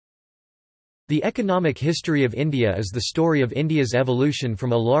The economic history of India is the story of India's evolution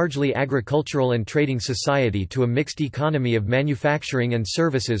from a largely agricultural and trading society to a mixed economy of manufacturing and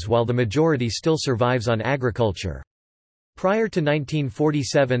services, while the majority still survives on agriculture. Prior to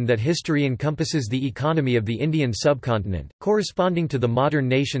 1947, that history encompasses the economy of the Indian subcontinent, corresponding to the modern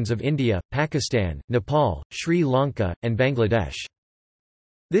nations of India, Pakistan, Nepal, Sri Lanka, and Bangladesh.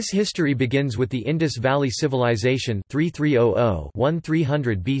 This history begins with the Indus Valley Civilization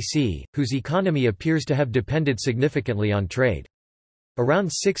 3300–1300 BC, whose economy appears to have depended significantly on trade. Around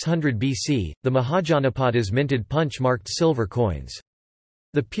 600 BC, the Mahajanapadas minted punch-marked silver coins.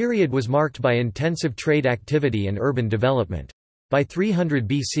 The period was marked by intensive trade activity and urban development. By 300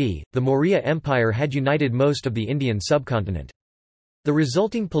 BC, the Maurya Empire had united most of the Indian subcontinent. The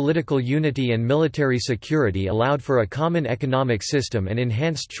resulting political unity and military security allowed for a common economic system and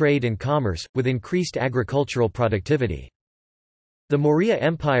enhanced trade and commerce, with increased agricultural productivity. The Maurya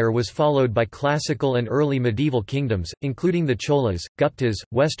Empire was followed by classical and early medieval kingdoms, including the Cholas, Guptas,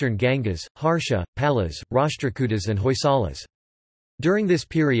 Western Gangas, Harsha, Palas, Rashtrakutas and Hoysalas. During this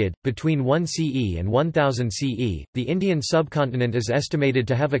period, between 1 CE and 1000 CE, the Indian subcontinent is estimated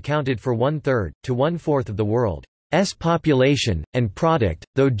to have accounted for 1/3 to 1/4 of the world's population, and product,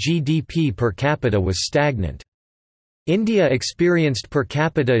 though GDP per capita was stagnant. India experienced per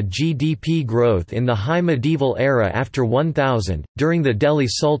capita GDP growth in the high medieval era after 1000, during the Delhi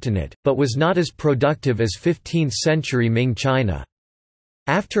Sultanate, but was not as productive as 15th-century Ming China.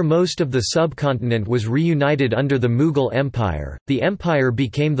 After most of the subcontinent was reunited under the Mughal Empire, the empire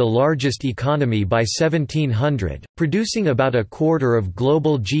became the largest economy by 1700, producing about a quarter of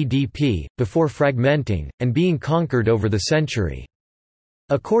global GDP, before fragmenting, and being conquered over the century.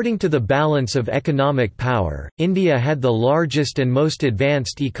 According to the balance of economic power, India had the largest and most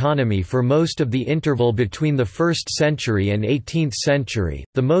advanced economy for most of the interval between the 1st century and 18th century,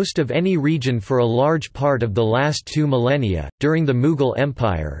 the most of any region for a large part of the last 2 millennia. During the Mughal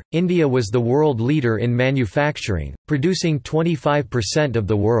Empire, India was the world leader in manufacturing, producing 25% of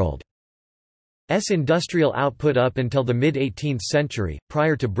the world's industrial output up until the mid-18th century,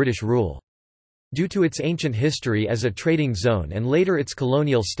 prior to British rule. Due to its ancient history as a trading zone and later its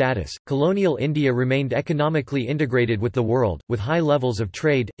colonial status, colonial India remained economically integrated with the world, with high levels of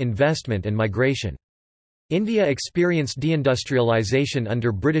trade, investment and migration. India experienced deindustrialization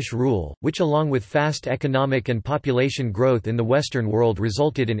under British rule, which along with fast economic and population growth in the Western world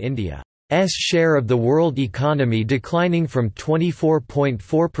resulted in India's share of the world economy declining from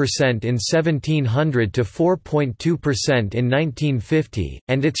 24.4% in 1700 to 4.2% in 1950,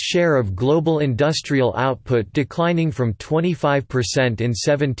 and its share of global industrial output declining from 25% in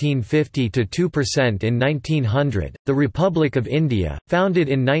 1750 to 2% in 1900. The Republic of India, founded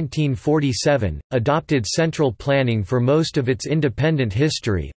in 1947, adopted central planning for most of its independent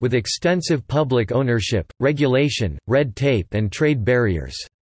history, with extensive public ownership, regulation, red tape and trade barriers.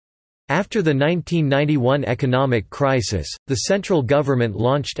 After the 1991 economic crisis, the central government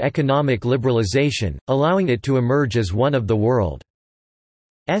launched economic liberalization, allowing it to emerge as one of the world's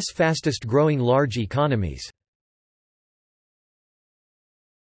fastest-growing large economies.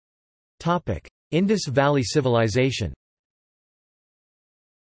 Indus Valley Civilization.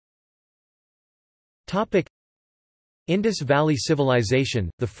 Indus Valley Civilization,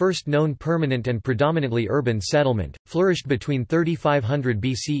 the first known permanent and predominantly urban settlement, flourished between 3500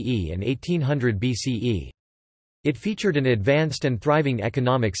 BCE and 1800 BCE. It featured an advanced and thriving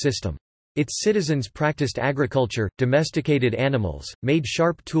economic system. Its citizens practiced agriculture, domesticated animals, made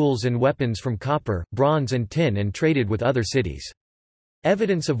sharp tools and weapons from copper, bronze and tin and traded with other cities.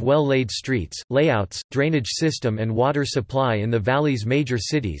 Evidence of well-laid streets, layouts, drainage system and water supply in the valley's major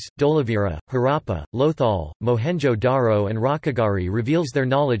cities, Dholavira, Harappa, Lothal, Mohenjo-Daro and Rakhigarhi reveals their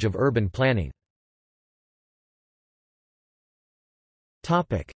knowledge of urban planning.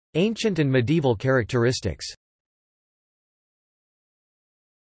 Ancient and medieval characteristics.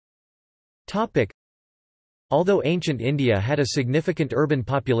 Although ancient India had a significant urban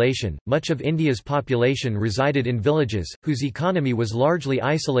population, much of India's population resided in villages, whose economy was largely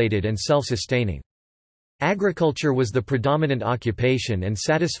isolated and self-sustaining. Agriculture was the predominant occupation and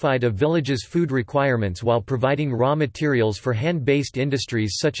satisfied a village's food requirements while providing raw materials for hand-based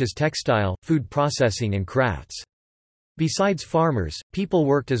industries such as textile, food processing and crafts. Besides farmers, people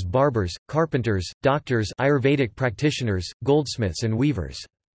worked as barbers, carpenters, doctors, Ayurvedic practitioners, goldsmiths and weavers.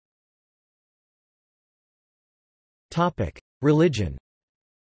 Religion.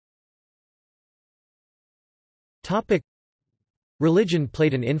 Religion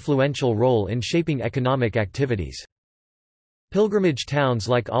played an influential role in shaping economic activities. Pilgrimage towns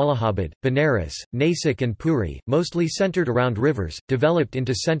like Allahabad, Benares, Nasik and Puri, mostly centered around rivers, developed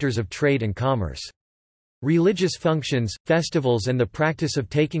into centers of trade and commerce. Religious functions, festivals and the practice of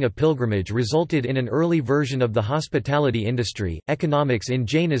taking a pilgrimage resulted in an early version of the hospitality industry. Economics in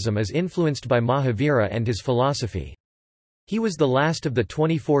Jainism is influenced by Mahavira and his philosophy. He was the last of the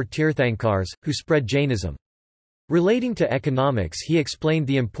 24 Tirthankars, who spread Jainism. Relating to economics, he explained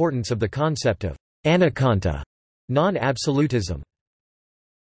the importance of the concept of anekanta, non-absolutism.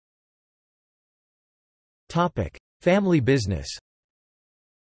 Family business.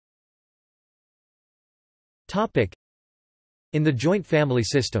 In the joint family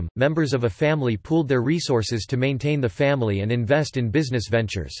system, members of a family pooled their resources to maintain the family and invest in business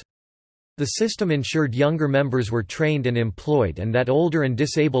ventures. The system ensured younger members were trained and employed and that older and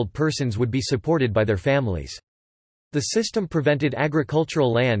disabled persons would be supported by their families. The system prevented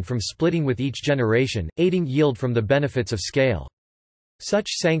agricultural land from splitting with each generation, aiding yield from the benefits of scale. Such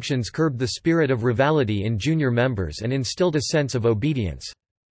sanctions curbed the spirit of rivalry in junior members and instilled a sense of obedience.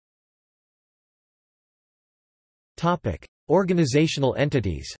 Organizational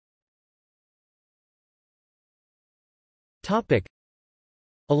entities.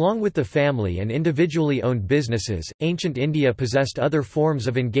 Along with the family and individually owned businesses, ancient India possessed other forms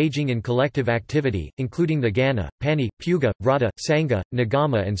of engaging in collective activity, including the Gana, Pani, Puga, Vrata, Sangha,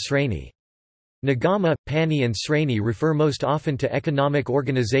 Nigama and Sreni. Nigama, Pani and Sreni refer most often to economic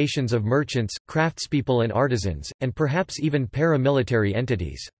organizations of merchants, craftspeople and artisans, and perhaps even paramilitary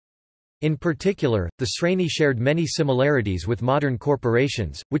entities. In particular, the Sreni shared many similarities with modern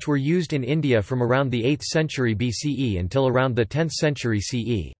corporations, which were used in India from around the 8th century BCE until around the 10th century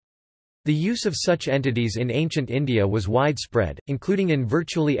CE. The use of such entities in ancient India was widespread, including in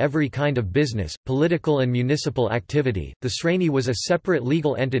virtually every kind of business, political and municipal activity. The Sreni was a separate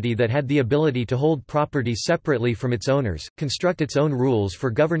legal entity that had the ability to hold property separately from its owners, construct its own rules for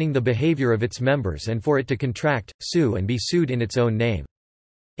governing the behavior of its members and for it to contract, sue and be sued in its own name.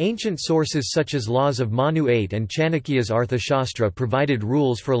 Ancient sources such as laws of Manu 8 and Chanakya's Arthashastra provided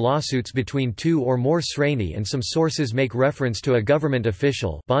rules for lawsuits between two or more Sreni, and some sources make reference to a government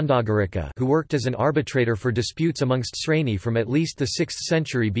official who worked as an arbitrator for disputes amongst Sreni from at least the 6th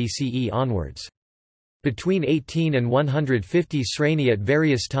century BCE onwards. Between 18 and 150 Sreni at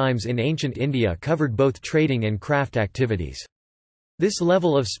various times in ancient India covered both trading and craft activities. This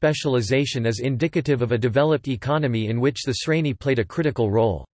level of specialization is indicative of a developed economy in which the Sreni played a critical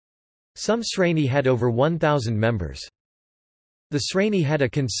role. Some Sreni had over 1,000 members. The Sreni had a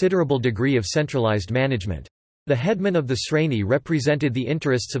considerable degree of centralized management. The headman of the Sreni represented the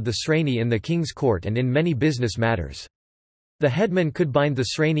interests of the Sreni in the king's court and in many business matters. The headman could bind the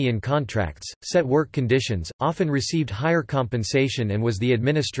Sreni in contracts, set work conditions, often received higher compensation and was the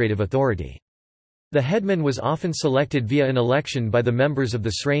administrative authority. The headman was often selected via an election by the members of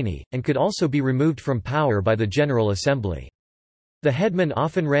the Sreni, and could also be removed from power by the General Assembly. The headman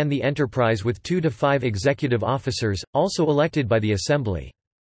often ran the enterprise with 2 to 5 executive officers, also elected by the Assembly.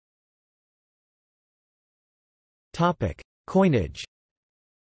 Coinage.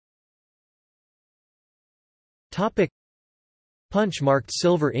 Punch-marked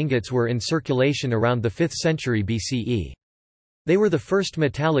silver ingots were in circulation around the 5th century BCE. They were the first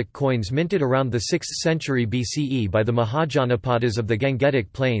metallic coins minted around the 6th century BCE by the Mahajanapadas of the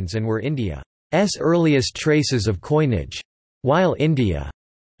Gangetic Plains and were India's earliest traces of coinage. While India's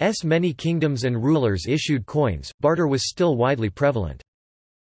many kingdoms and rulers issued coins, barter was still widely prevalent.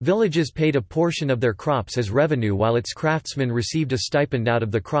 Villages paid a portion of their crops as revenue while its craftsmen received a stipend out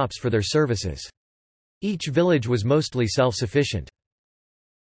of the crops for their services. Each village was mostly self-sufficient.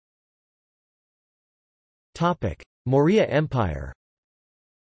 Maurya Empire.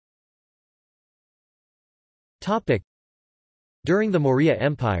 During the Maurya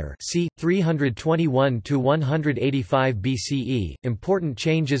Empire c. 321–185 BCE, important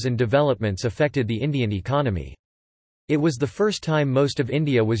changes and developments affected the Indian economy. It was the first time most of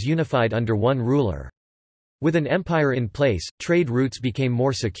India was unified under one ruler. With an empire in place, trade routes became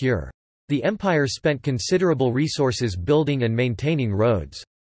more secure. The empire spent considerable resources building and maintaining roads.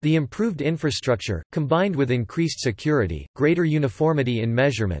 The improved infrastructure, combined with increased security, greater uniformity in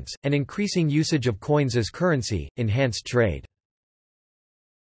measurements, and increasing usage of coins as currency, enhanced trade.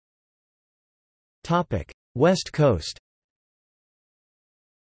 West Coast.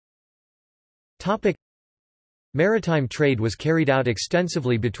 Maritime trade was carried out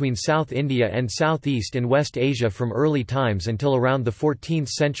extensively between South India and Southeast and West Asia from early times until around the 14th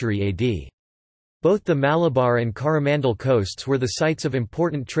century AD. Both the Malabar and Coromandel coasts were the sites of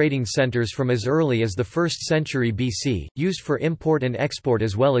important trading centers from as early as the 1st century BC, used for import and export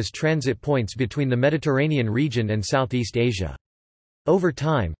as well as transit points between the Mediterranean region and Southeast Asia. Over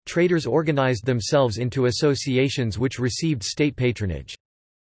time, traders organized themselves into associations which received state patronage.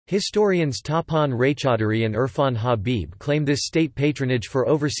 Historians Tapan Raychaudhuri and Irfan Habib claim this state patronage for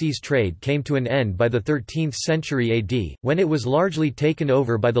overseas trade came to an end by the 13th century AD, when it was largely taken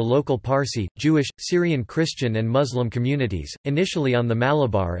over by the local Parsi, Jewish, Syrian Christian and Muslim communities, initially on the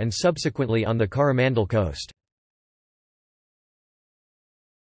Malabar and subsequently on the Coromandel coast.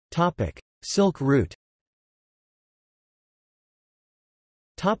 Silk Route.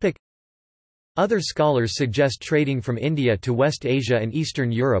 Other scholars suggest trading from India to West Asia and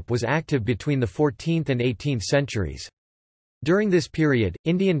Eastern Europe was active between the 14th and 18th centuries. During this period,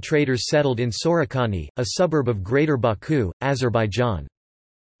 Indian traders settled in Sorakhani, a suburb of Greater Baku, Azerbaijan.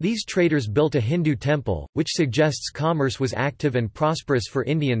 These traders built a Hindu temple, which suggests commerce was active and prosperous for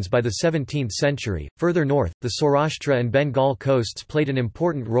Indians by the 17th century. Further north, the Saurashtra and Bengal coasts played an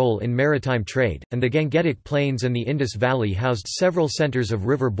important role in maritime trade, and the Gangetic Plains and the Indus Valley housed several centers of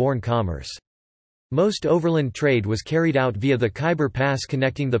river-borne commerce. Most overland trade was carried out via the Khyber Pass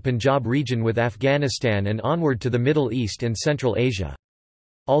connecting the Punjab region with Afghanistan and onward to the Middle East and Central Asia.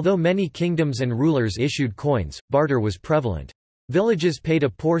 Although many kingdoms and rulers issued coins, barter was prevalent. Villages paid a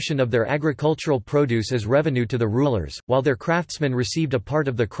portion of their agricultural produce as revenue to the rulers, while their craftsmen received a part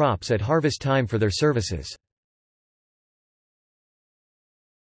of the crops at harvest time for their services.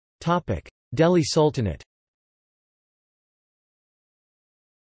 Delhi Sultanate.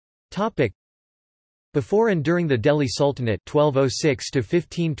 Before and during the Delhi Sultanate 1206 to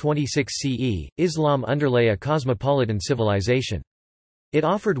 1526 CE, Islam underlay a cosmopolitan civilization. It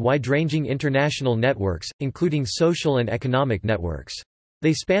offered wide-ranging international networks, including social and economic networks.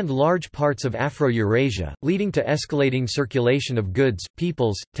 They spanned large parts of Afro-Eurasia, leading to escalating circulation of goods,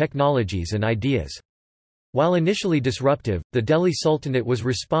 peoples, technologies and ideas. While initially disruptive, the Delhi Sultanate was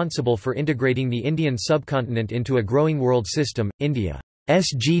responsible for integrating the Indian subcontinent into a growing world system. India's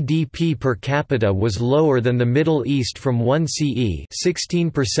GDP per capita was lower than the Middle East from 1 CE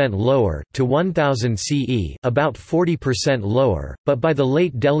 16% lower to 1000 CE about 40% lower, but by the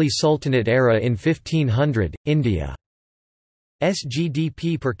late Delhi Sultanate era in 1500, India's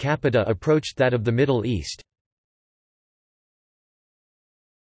GDP per capita approached that of the Middle East.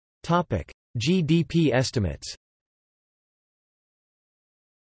 GDP estimates.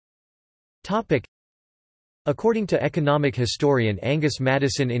 According to economic historian Angus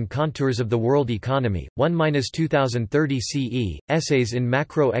Maddison in Contours of the World Economy, 1–2030 CE, Essays in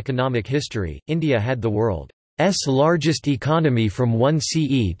Macroeconomic History, India had the world's largest economy from 1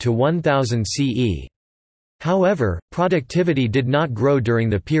 CE to 1000 CE. However, productivity did not grow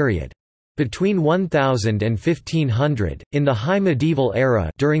during the period. Between 1000 and 1500, in the High Medieval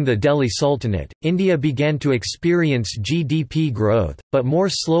era during the Delhi Sultanate, India began to experience GDP growth, but more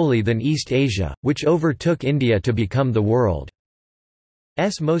slowly than East Asia, which overtook India to become the world's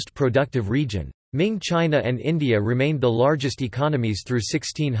most productive region. Ming China and India remained the largest economies through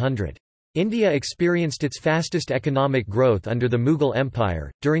 1600. India experienced its fastest economic growth under the Mughal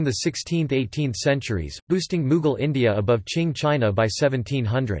Empire, during the 16th–18th centuries, boosting Mughal India above Qing China by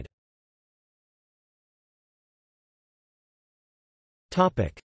 1700.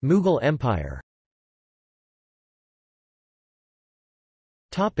 Mughal Empire.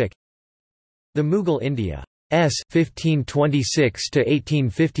 The Mughal India's 1526 to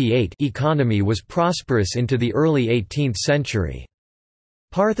 1858 economy was prosperous into the early 18th century.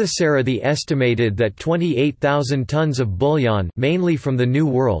 Parthasarathi estimated that 28,000 tons of bullion, mainly from the New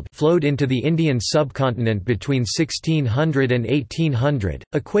World, flowed into the Indian subcontinent between 1600 and 1800,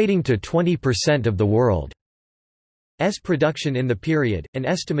 equating to 20% of the world's production in the period. An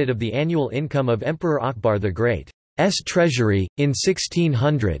estimate of the annual income of Emperor Akbar the Great's treasury, in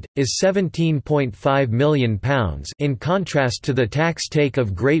 1600, is £17.5 million, in contrast to the tax take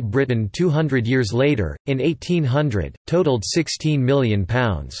of Great Britain 200 years later, in 1800, totalled £16 million.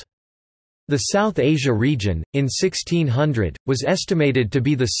 The South Asia region, in 1600, was estimated to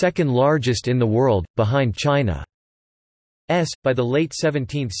be the second largest in the world, behind China. By the late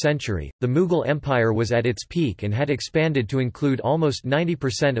 17th century, the Mughal Empire was at its peak and had expanded to include almost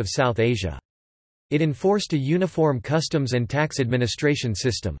 90% of South Asia. It enforced a uniform customs and tax administration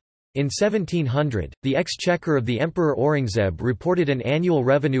system. In 1700, the exchequer of the Emperor Aurangzeb reported an annual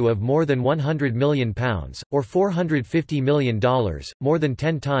revenue of more than £100 million, or $450 million, more than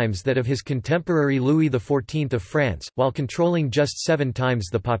 10 times that of his contemporary Louis XIV of France, while controlling just 7 times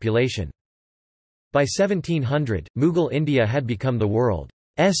the population. By 1700, Mughal India had become the world's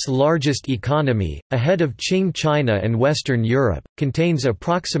largest economy, ahead of Qing China and Western Europe, contains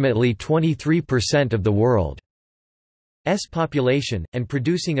approximately 23% of the world's population, and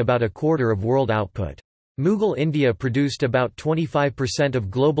producing about a quarter of world output. Mughal India produced about 25%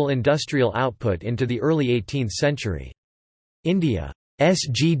 of global industrial output into the early 18th century. India's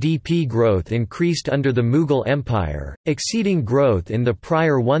GDP growth increased under the Mughal Empire, exceeding growth in the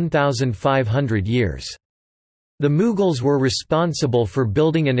prior 1,500 years. The Mughals were responsible for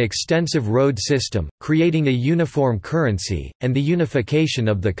building an extensive road system, creating a uniform currency, and the unification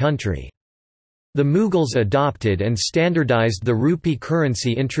of the country. The Mughals adopted and standardized the rupee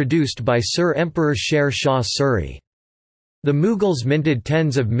currency introduced by Sir Emperor Sher Shah Suri. The Mughals minted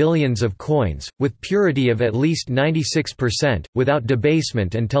tens of millions of coins, with purity of at least 96%, without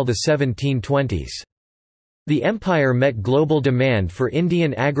debasement until the 1720s. The empire met global demand for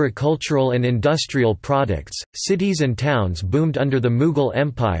Indian agricultural and industrial products. Cities and towns boomed under the Mughal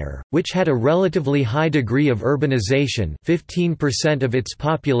Empire, which had a relatively high degree of urbanization. 15% of its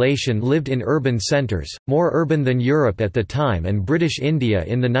population lived in urban centers, more urban than Europe at the time and British India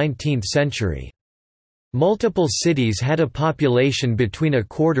in the 19th century. Multiple cities had a population between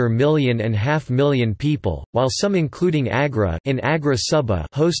 250,000 and 500,000 people, while some including Agra in Agra Suba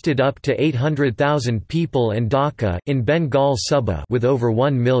hosted up to 800,000 people and Dhaka in Bengal Suba with over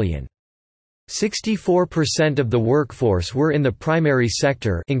 1 million. 64% of the workforce were in the primary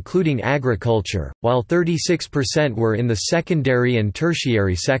sector including agriculture, while 36% were in the secondary and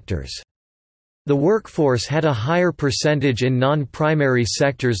tertiary sectors. The workforce had a higher percentage in non-primary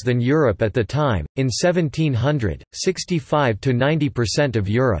sectors than Europe at the time. In 1700, 65 to 90% of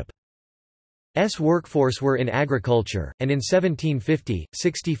Europe's workforce were in agriculture, and in 1750,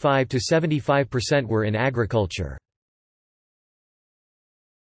 65 to 75% were in agriculture.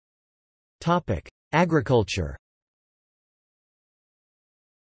 Topic: Agriculture.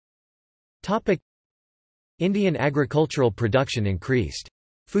 Topic: Indian agricultural production increased.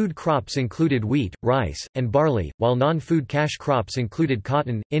 Food crops included wheat, rice, and barley, while non-food cash crops included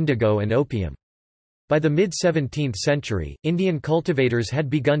cotton, indigo and opium. By the mid-17th century, Indian cultivators had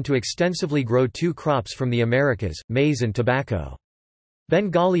begun to extensively grow two crops from the Americas, maize and tobacco.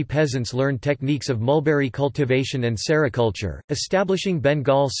 Bengali peasants learned techniques of mulberry cultivation and sericulture, establishing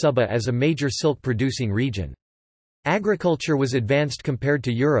Bengal Suba as a major silk-producing region. Agriculture was advanced compared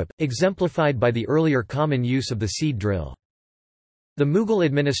to Europe, exemplified by the earlier common use of the seed drill. The Mughal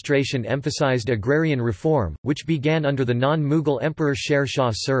administration emphasized agrarian reform, which began under the non-Mughal Emperor Sher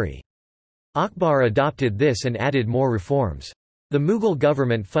Shah Suri. Akbar adopted this and added more reforms. The Mughal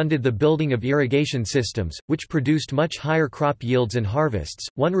government funded the building of irrigation systems, which produced much higher crop yields and harvests.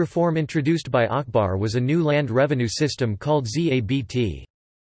 One reform introduced by Akbar was a new land revenue system called Zabt.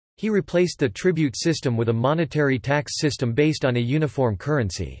 He replaced the tribute system with a monetary tax system based on a uniform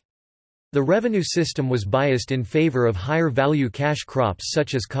currency. The revenue system was biased in favor of higher-value cash crops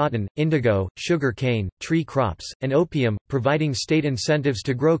such as cotton, indigo, sugar cane, tree crops, and opium, providing state incentives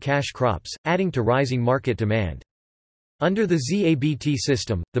to grow cash crops, adding to rising market demand. Under the Zabt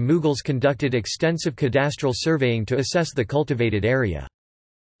system, the Mughals conducted extensive cadastral surveying to assess the cultivated area.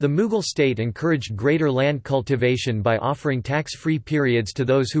 The Mughal state encouraged greater land cultivation by offering tax-free periods to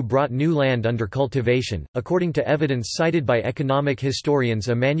those who brought new land under cultivation. According to evidence cited by economic historians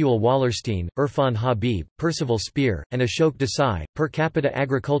Emanuel Wallerstein, Irfan Habib, Percival Speer, and Ashok Desai, per capita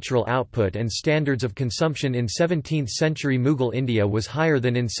agricultural output and standards of consumption in 17th-century Mughal India was higher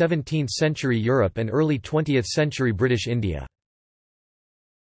than in 17th-century Europe and early 20th-century British India.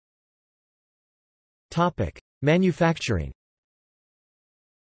 Topic: Manufacturing.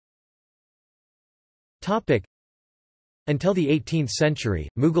 Until the 18th century,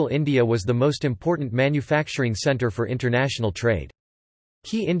 Mughal India was the most important manufacturing centre for international trade.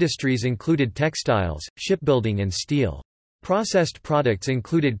 Key industries included textiles, shipbuilding and steel. Processed products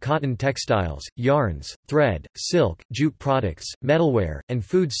included cotton textiles, yarns, thread, silk, jute products, metalware, and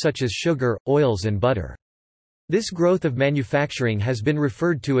foods such as sugar, oils and butter. This growth of manufacturing has been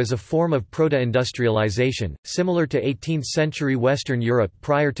referred to as a form of proto-industrialization, similar to 18th-century Western Europe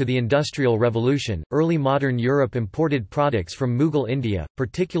prior to the Industrial Revolution. Early modern Europe imported products from Mughal India,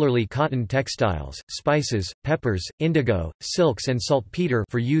 particularly cotton textiles, spices, peppers, indigo, silks and saltpeter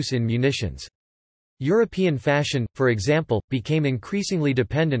for use in munitions. European fashion, for example, became increasingly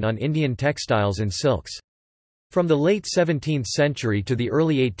dependent on Indian textiles and silks. From the late 17th century to the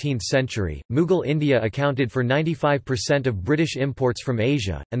early 18th century, Mughal India accounted for 95% of British imports from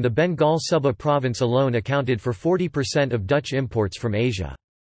Asia, and the Bengal Suba province alone accounted for 40% of Dutch imports from Asia.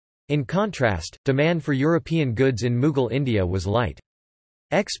 In contrast, demand for European goods in Mughal India was light.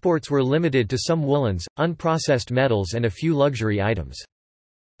 Exports were limited to some woolens, unprocessed metals and a few luxury items.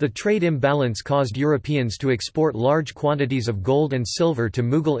 The trade imbalance caused Europeans to export large quantities of gold and silver to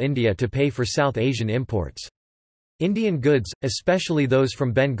Mughal India to pay for South Asian imports. Indian goods, especially those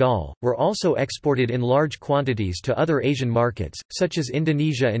from Bengal, were also exported in large quantities to other Asian markets, such as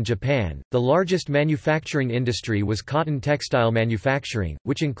Indonesia and Japan. The largest manufacturing industry was cotton textile manufacturing,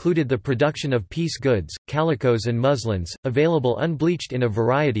 which included the production of piece goods, calicos, and muslins, available unbleached in a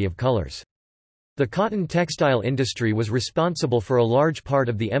variety of colors. The cotton textile industry was responsible for a large part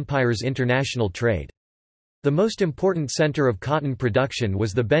of the empire's international trade. The most important center of cotton production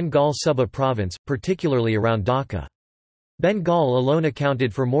was the Bengal Suba province, particularly around Dhaka. Bengal alone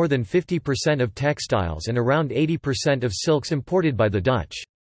accounted for more than 50% of textiles and around 80% of silks imported by the Dutch.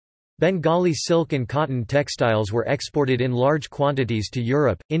 Bengali silk and cotton textiles were exported in large quantities to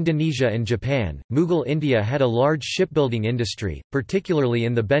Europe, Indonesia, and Japan. Mughal India had a large shipbuilding industry, particularly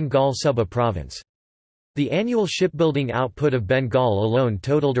in the Bengal Suba province. The annual shipbuilding output of Bengal alone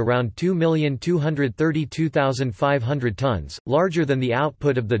totaled around 2,232,500 tons, larger than the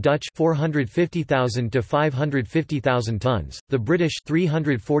output of the Dutch 450,000 to 550,000 tons, the British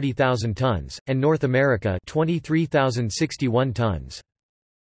 340,000 tons, and North America 23,061 tons.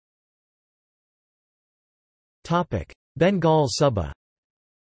 Topic: Bengal Suba.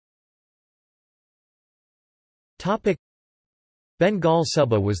 Topic: Bengal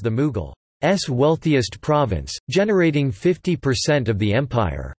Suba was the Mughal wealthiest province, generating 50% of the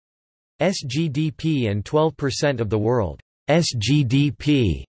empire's GDP and 12% of the world's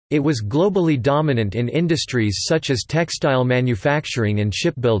GDP. It was globally dominant in industries such as textile manufacturing and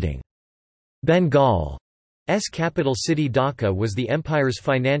shipbuilding. Bengal's capital city Dhaka was the empire's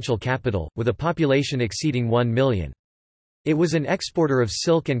financial capital, with a population exceeding 1 million. It was an exporter of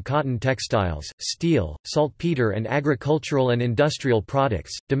silk and cotton textiles, steel, saltpeter, and agricultural and industrial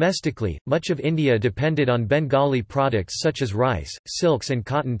products. Domestically, much of India depended on Bengali products such as rice, silks, and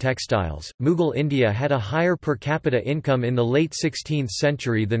cotton textiles. Mughal India had a higher per capita income in the late 16th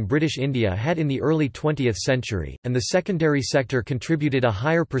century than British India had in the early 20th century, and the secondary sector contributed a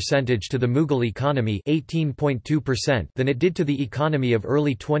higher percentage to the Mughal economy, 18.2%, than it did to the economy of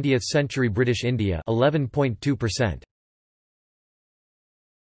early 20th century British India, 11.2%.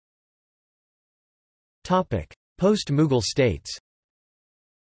 Post-Mughal states.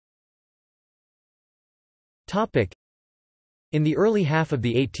 In the early half of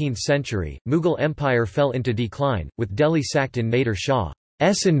the 18th century, Mughal Empire fell into decline, with Delhi sacked in Nader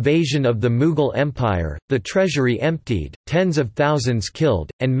Shah's invasion of the Mughal Empire, the treasury emptied, tens of thousands killed,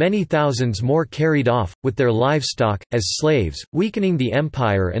 and many thousands more carried off, with their livestock, as slaves, weakening the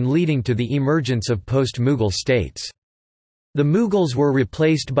empire and leading to the emergence of post-Mughal states. The Mughals were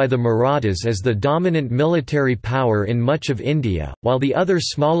replaced by the Marathas as the dominant military power in much of India, while the other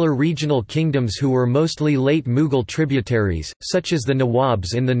smaller regional kingdoms who were mostly late Mughal tributaries, such as the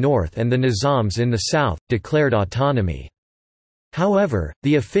Nawabs in the north and the Nizams in the south, declared autonomy. However,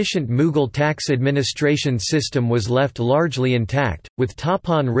 the efficient Mughal tax administration system was left largely intact, with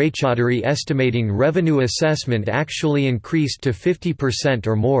Tapan Raychaudhuri estimating revenue assessment actually increased to 50%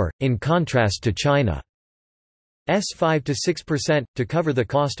 or more, in contrast to China's 5 to 6%, to cover the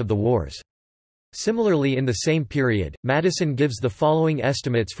cost of the wars. Similarly, in the same period, Madison gives the following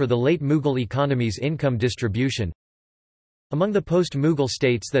estimates for the late Mughal economy's income distribution. Among the post-Mughal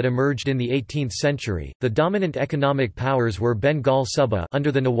states that emerged in the 18th century, the dominant economic powers were Bengal Suba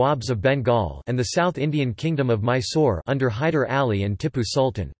under the Nawabs of Bengal and the South Indian Kingdom of Mysore under Hyder Ali and Tipu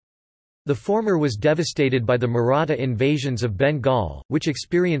Sultan. The former was devastated by the Maratha invasions of Bengal, which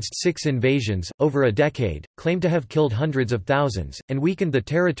experienced 6 invasions, over a decade, claimed to have killed hundreds of thousands, and weakened the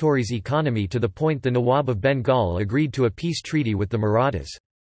territory's economy to the point the Nawab of Bengal agreed to a peace treaty with the Marathas.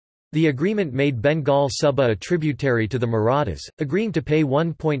 The agreement made Bengal Suba a tributary to the Marathas, agreeing to pay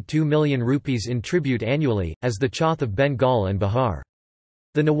 1.2 million rupees in tribute annually, as the Chauth of Bengal and Bihar.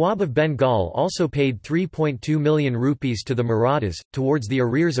 The Nawab of Bengal also paid 3.2 million rupees to the Marathas, towards the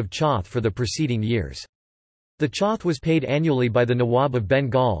arrears of Chauth for the preceding years. The Chauth was paid annually by the Nawab of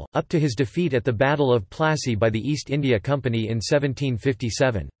Bengal, up to his defeat at the Battle of Plassey by the East India Company in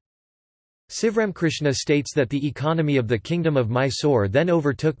 1757. Sivramkrishna states that the economy of the Kingdom of Mysore then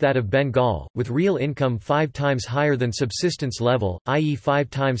overtook that of Bengal, with real income 5 times higher than subsistence level, i.e. 5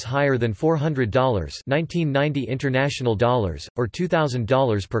 times higher than $400 (1990 international dollars), or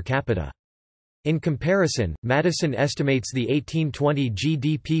 $2,000 per capita. In comparison, Madison estimates the 1820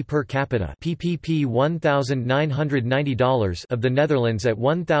 GDP per capita (PPP) $1,990 of the Netherlands at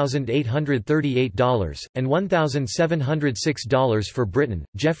 $1,838 and $1,706 for Britain.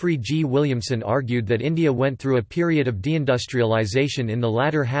 Geoffrey G. Williamson argued that India went through a period of deindustrialization in the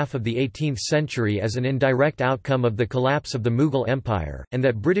latter half of the 18th century as an indirect outcome of the collapse of the Mughal Empire, and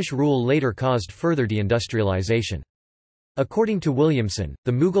that British rule later caused further deindustrialization. According to Williamson,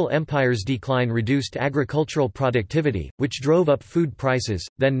 the Mughal Empire's decline reduced agricultural productivity, which drove up food prices,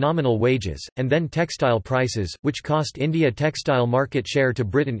 then nominal wages, and then textile prices, which cost India textile market share to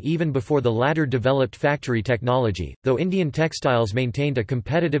Britain even before the latter developed factory technology, though Indian textiles maintained a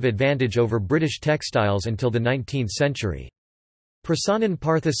competitive advantage over British textiles until the 19th century. Prasannan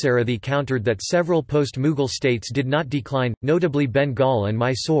Parthasarathi countered that several post-Mughal states did not decline, notably Bengal and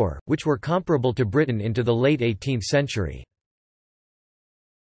Mysore, which were comparable to Britain into the late 18th century.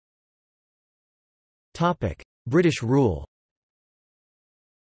 British rule.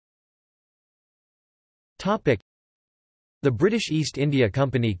 The British East India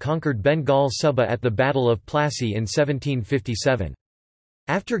Company conquered Bengal Suba at the Battle of Plassey in 1757.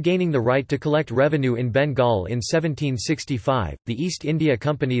 After gaining the right to collect revenue in Bengal in 1765, the East India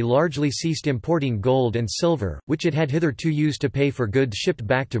Company largely ceased importing gold and silver, which it had hitherto used to pay for goods shipped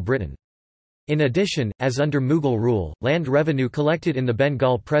back to Britain. In addition, as under Mughal rule, land revenue collected in the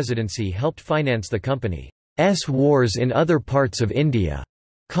Bengal Presidency helped finance the company's wars in other parts of India.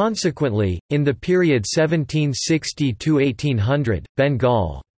 Consequently, in the period 1760–1800,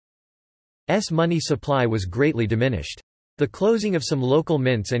 Bengal's money supply was greatly diminished. The closing of some local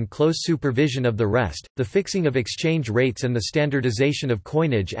mints and close supervision of the rest, the fixing of exchange rates and the standardization of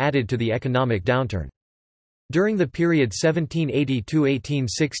coinage added to the economic downturn. During the period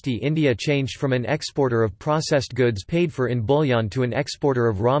 1780–1860, India changed from an exporter of processed goods paid for in bullion to an exporter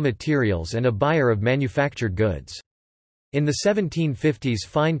of raw materials and a buyer of manufactured goods. In the 1750s,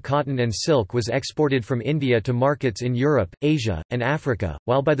 fine cotton and silk was exported from India to markets in Europe, Asia, and Africa,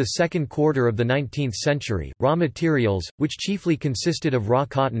 while by the second quarter of the 19th century, raw materials, which chiefly consisted of raw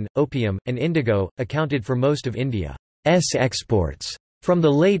cotton, opium, and indigo, accounted for most of India's exports. From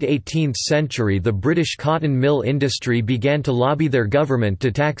the late 18th century, the British cotton mill industry began to lobby their government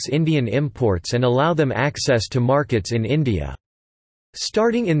to tax Indian imports and allow them access to markets in India.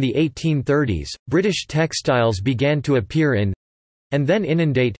 Starting in the 1830s, British textiles began to appear in—and then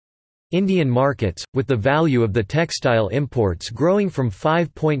inundate—Indian markets, with the value of the textile imports growing from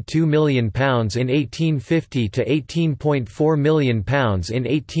 £5.2 million in 1850 to £18.4 million in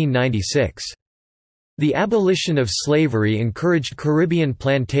 1896. The abolition of slavery encouraged Caribbean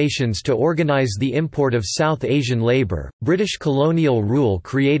plantations to organize the import of South Asian labor. British colonial rule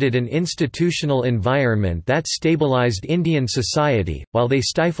created an institutional environment that stabilized Indian society, while they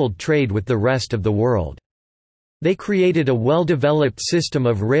stifled trade with the rest of the world. They created a well-developed system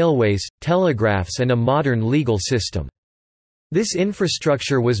of railways, telegraphs, and a modern legal system. This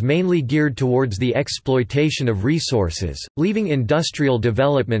infrastructure was mainly geared towards the exploitation of resources, leaving industrial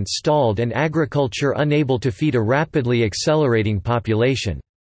development stalled and agriculture unable to feed a rapidly accelerating population.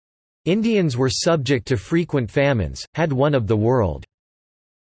 Indians were subject to frequent famines, had one of the world's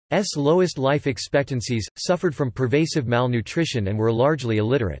lowest life expectancies, suffered from pervasive malnutrition and were largely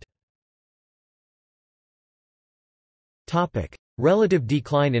illiterate. Relative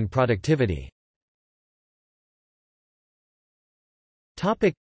decline in productivity.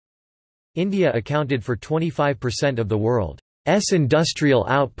 India accounted for 25% of the world's industrial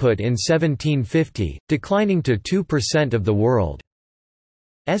output in 1750, declining to 2% of the world's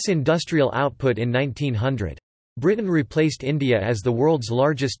industrial output in 1900. Britain replaced India as the world's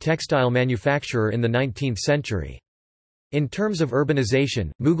largest textile manufacturer in the 19th century. In terms of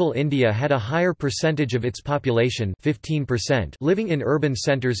urbanization, Mughal India had a higher percentage of its population 15% living in urban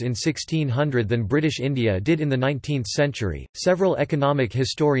centres in 1600 than British India did in the 19th century. Several economic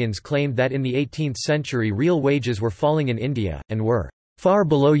historians claimed that in the 18th century real wages were falling in India, and were far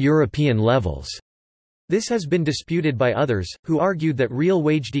below European levels. This has been disputed by others, who argued that real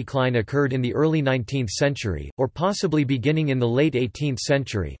wage decline occurred in the early 19th century, or possibly beginning in the late 18th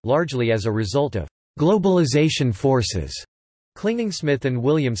century, largely as a result of globalization forces. Klingingsmith and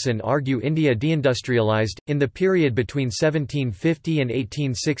Williamson argue India deindustrialized, in the period between 1750 and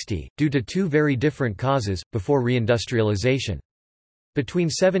 1860, due to two very different causes, before reindustrialization. Between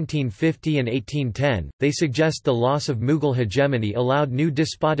 1750 and 1810, they suggest the loss of Mughal hegemony allowed new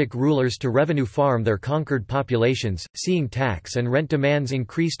despotic rulers to revenue farm their conquered populations, seeing tax and rent demands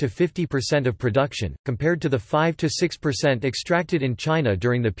increase to 50% of production, compared to the 5 to 6% extracted in China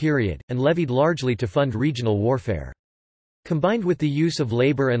during the period, and levied largely to fund regional warfare. Combined with the use of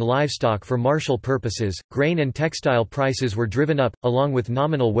labor and livestock for martial purposes, grain and textile prices were driven up, along with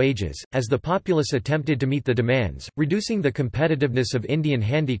nominal wages, as the populace attempted to meet the demands, reducing the competitiveness of Indian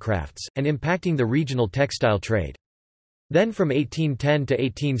handicrafts, and impacting the regional textile trade. Then from 1810 to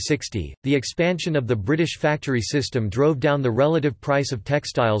 1860, the expansion of the British factory system drove down the relative price of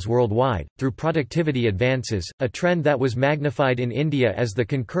textiles worldwide, through productivity advances, a trend that was magnified in India as the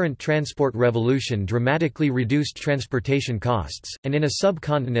concurrent transport revolution dramatically reduced transportation costs, and in a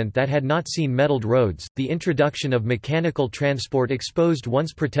subcontinent that had not seen metalled roads, the introduction of mechanical transport exposed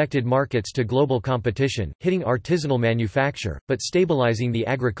once protected markets to global competition, hitting artisanal manufacture, but stabilizing the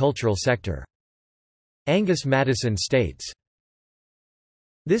agricultural sector. Angus Maddison states,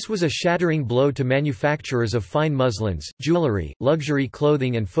 "This was a shattering blow to manufacturers of fine muslins, jewellery, luxury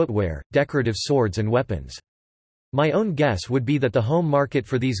clothing and footwear, decorative swords and weapons. My own guess would be that the home market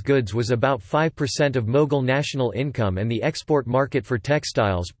for these goods was about 5% of Mughal national income and the export market for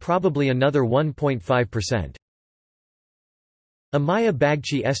textiles probably another 1.5%. Amaya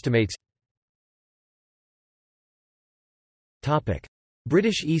Bagchi estimates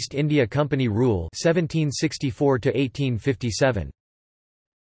British East India Company rule 1764 to 1857.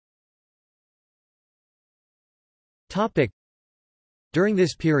 During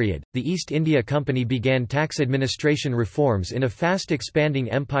this period, the East India Company began tax administration reforms in a fast expanding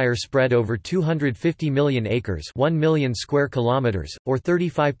empire spread over 250 million acres, 1 million square kilometers, or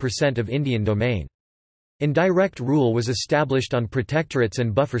 35% of Indian domain. Indirect rule was established on protectorates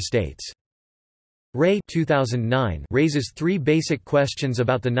and buffer states. Ray 2009 raises three basic questions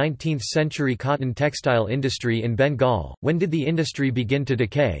about the 19th-century cotton textile industry in Bengal. When did the industry begin to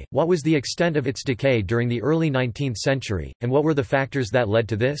decay, what was the extent of its decay during the early 19th century, and what were the factors that led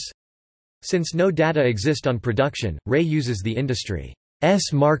to this? Since no data exist on production, Ray uses the industry's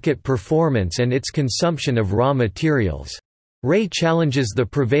market performance and its consumption of raw materials. Ray challenges the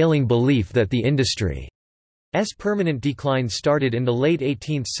prevailing belief that the industry permanent decline started in the late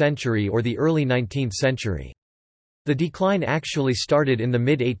 18th century or the early 19th century. The decline actually started in the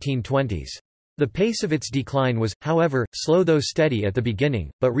mid-1820s. The pace of its decline was, however, slow though steady at the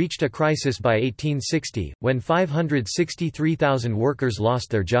beginning, but reached a crisis by 1860, when 563,000 workers lost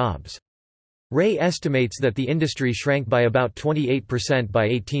their jobs. Ray estimates that the industry shrank by about 28% by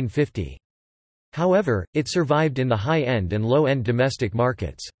 1850. However, it survived in the high-end and low-end domestic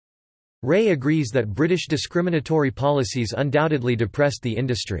markets. Ray agrees that British discriminatory policies undoubtedly depressed the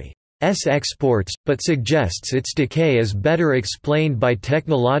industry's exports, but suggests its decay is better explained by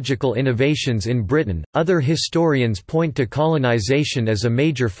technological innovations in Britain. Other historians point to colonisation as a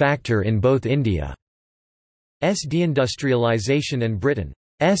major factor in both India's deindustrialisation and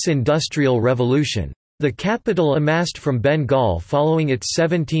Britain's Industrial Revolution. The capital amassed from Bengal following its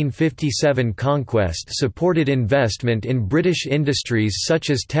 1757 conquest supported investment in British industries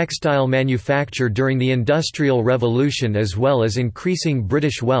such as textile manufacture during the Industrial Revolution as well as increasing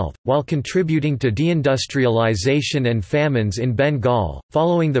British wealth, while contributing to deindustrialisation and famines in Bengal.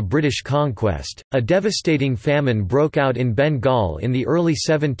 Following the British conquest, a devastating famine broke out in Bengal in the early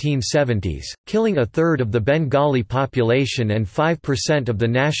 1770s, killing a third of the Bengali population and 5% of the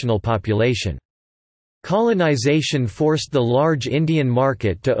national population. Colonization forced the large Indian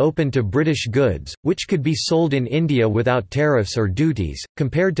market to open to British goods, which could be sold in India without tariffs or duties,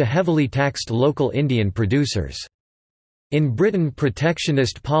 compared to heavily taxed local Indian producers. In Britain,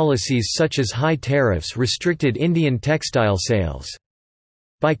 protectionist policies such as high tariffs restricted Indian textile sales.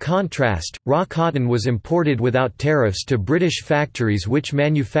 By contrast, raw cotton was imported without tariffs to British factories which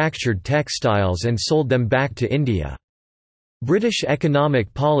manufactured textiles and sold them back to India. British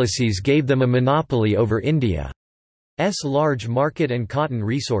economic policies gave them a monopoly over India's large market and cotton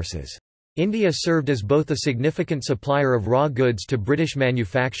resources. India served as both a significant supplier of raw goods to British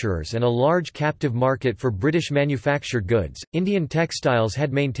manufacturers and a large captive market for British manufactured goods. Indian textiles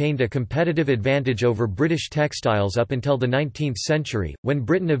had maintained a competitive advantage over British textiles up until the 19th century, when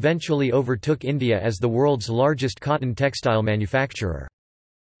Britain eventually overtook India as the world's largest cotton textile manufacturer.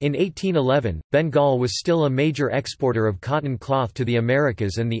 In 1811, Bengal was still a major exporter of cotton cloth to the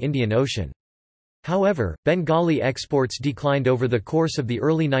Americas and the Indian Ocean. However, Bengali exports declined over the course of the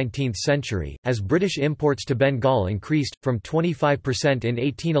early 19th century, as British imports to Bengal increased, from 25% in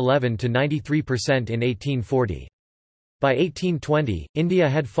 1811 to 93% in 1840. By 1820, India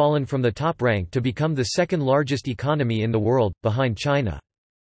had fallen from the top rank to become the second largest economy in the world, behind China.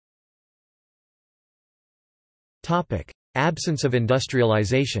 Absence of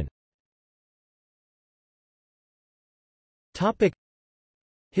industrialization.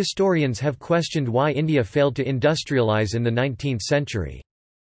 Historians have questioned why India failed to industrialize in the 19th century.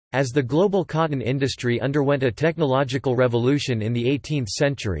 As the global cotton industry underwent a technological revolution in the 18th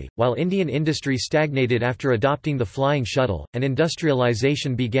century, while Indian industry stagnated after adopting the flying shuttle, and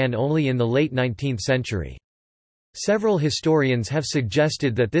industrialization began only in the late 19th century. Several historians have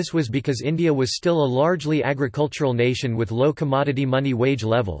suggested that this was because India was still a largely agricultural nation with low commodity money wage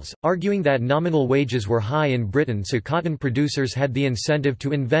levels, arguing that nominal wages were high in Britain, so cotton producers had the incentive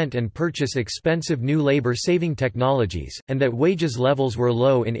to invent and purchase expensive new labor-saving technologies, and that wages levels were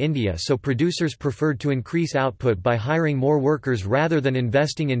low in India, so producers preferred to increase output by hiring more workers rather than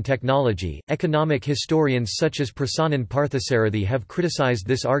investing in technology. Economic historians such as Prasannan Parthasarathi have criticized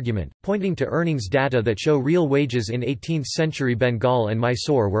this argument, pointing to earnings data that show real wages in 18th-century Bengal and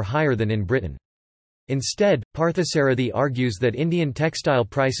Mysore were higher than in Britain. Instead, Parthasarathi argues that Indian textile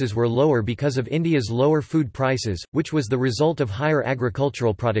prices were lower because of India's lower food prices, which was the result of higher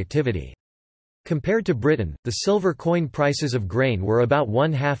agricultural productivity. Compared to Britain, the silver coin prices of grain were about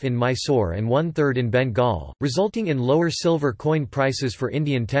one-half in Mysore and one-third in Bengal, resulting in lower silver coin prices for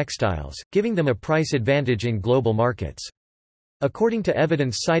Indian textiles, giving them a price advantage in global markets. According to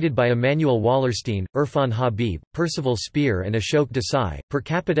evidence cited by Emmanuel Wallerstein, Irfan Habib, Percival Speer and Ashok Desai, per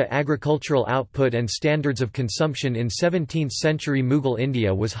capita agricultural output and standards of consumption in 17th-century Mughal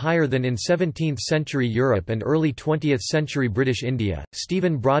India was higher than in 17th-century Europe and early 20th-century British India.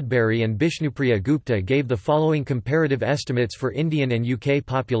 Stephen Broadberry and Bishnupriya Gupta gave the following comparative estimates for Indian and UK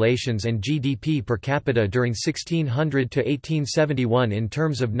populations and GDP per capita during 1600 to 1871 in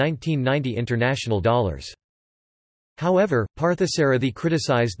terms of 1990 international dollars. However, Parthasarathi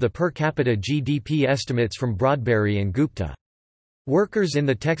criticized the per capita GDP estimates from Broadberry and Gupta. Workers in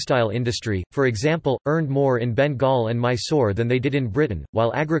the textile industry, for example, earned more in Bengal and Mysore than they did in Britain,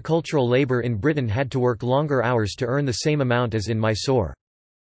 while agricultural labour in Britain had to work longer hours to earn the same amount as in Mysore.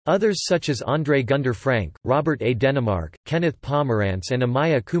 Others such as André Gunder Frank, Robert A. Denemark, Kenneth Pomerantz and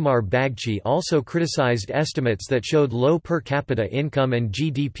Amaya Kumar Bagchi also criticized estimates that showed low per capita income and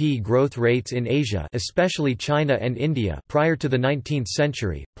GDP growth rates in Asia, especially China and India, prior to the 19th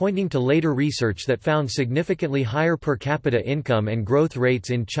century, pointing to later research that found significantly higher per capita income and growth rates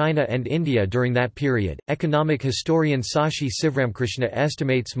in China and India during that period. Economic historian Sashi Sivramkrishna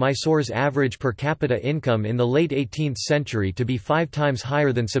estimates Mysore's average per capita income in the late 18th century to be 5 times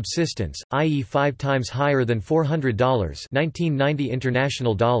higher than subsistence, i.e. 5 times higher than $400 1990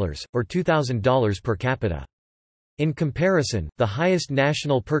 international dollars, or $2,000 per capita. In comparison, the highest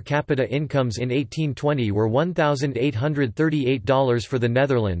national per capita incomes in 1820 were $1,838 for the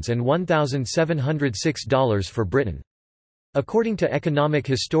Netherlands and $1,706 for Britain. According to economic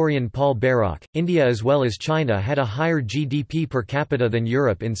historian Paul Barock, India as well as China had a higher GDP per capita than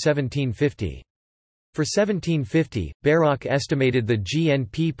Europe in 1750. For 1750, Barock estimated the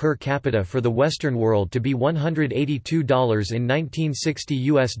GNP per capita for the Western world to be $182 in 1960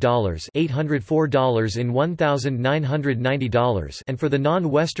 US dollars, $804 in $1,990, and for the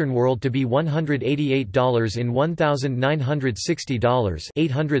non-Western world to be $188 in $1,960,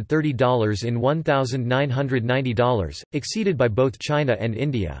 $830 in $1,990, exceeded by both China and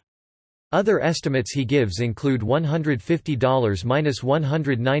India. Other estimates he gives include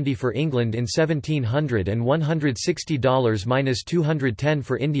 $150–190 for England in 1700 and $160–210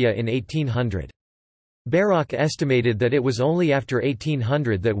 for India in 1800. Barock estimated that it was only after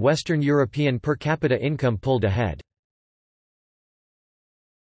 1800 that Western European per capita income pulled ahead.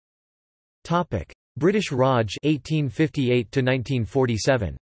 British Raj 1858 to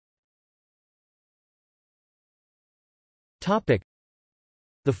 1947.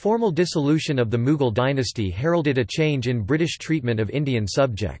 The formal dissolution of the Mughal dynasty heralded a change in British treatment of Indian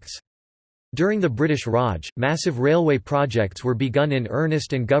subjects. During the British Raj, massive railway projects were begun in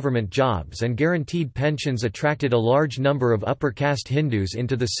earnest and government jobs and guaranteed pensions attracted a large number of upper caste Hindus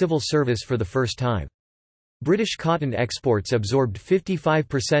into the civil service for the first time. British cotton exports absorbed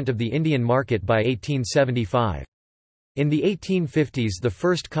 55% of the Indian market by 1875. In the 1850s the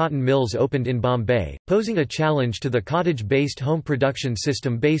first cotton mills opened in Bombay, posing a challenge to the cottage-based home production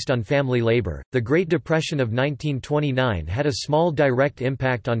system based on family labor. The Great Depression of 1929 had a small direct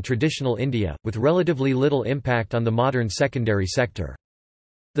impact on traditional India, with relatively little impact on the modern secondary sector.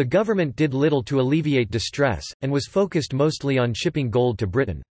 The government did little to alleviate distress, and was focused mostly on shipping gold to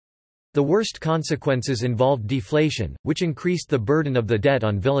Britain. The worst consequences involved deflation, which increased the burden of the debt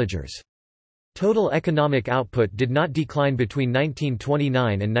on villagers. Total economic output did not decline between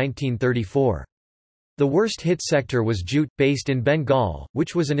 1929 and 1934. The worst hit sector was jute, based in Bengal,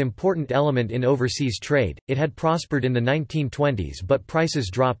 which was an important element in overseas trade. It had prospered in the 1920s but prices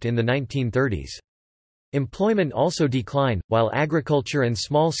dropped in the 1930s. Employment also declined, while agriculture and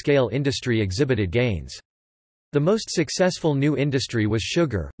small-scale industry exhibited gains. The most successful new industry was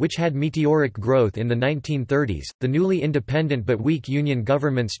sugar, which had meteoric growth in the 1930s. The newly independent but weak Union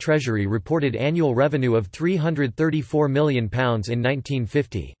government's treasury reported annual revenue of £334 million in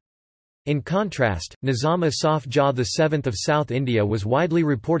 1950. In contrast, Nizam Asaf Jah VII of South India was widely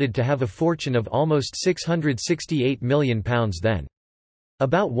reported to have a fortune of almost £668 million then.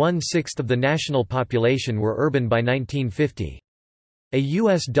 About one-sixth of the national population were urban by 1950. A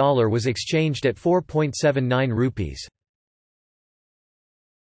US dollar was exchanged at 4.79 rupees.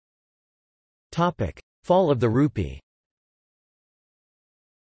 Fall of the rupee.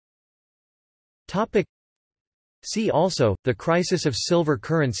 See also, the crisis of silver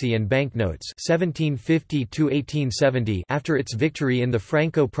currency and banknotes 1750–1870. After its victory in the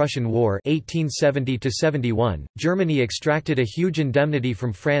Franco-Prussian War 1870–71, Germany extracted a huge indemnity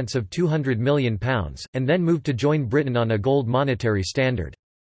from France of £200 million, and then moved to join Britain on a gold monetary standard.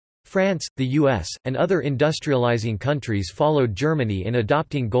 France, the US, and other industrializing countries followed Germany in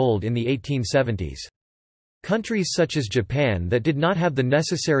adopting gold in the 1870s. Countries such as Japan that did not have the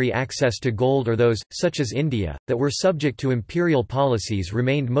necessary access to gold, or those, such as India, that were subject to imperial policies,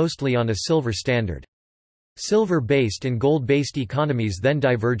 remained mostly on a silver standard. Silver-based and gold-based economies then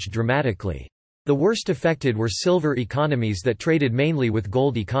diverged dramatically. The worst affected were silver economies that traded mainly with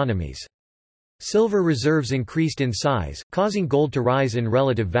gold economies. Silver reserves increased in size, causing gold to rise in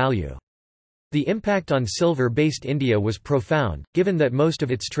relative value. The impact on silver-based India was profound, given that most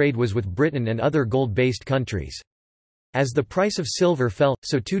of its trade was with Britain and other gold-based countries. As the price of silver fell,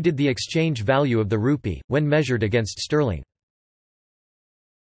 so too did the exchange value of the rupee, when measured against sterling.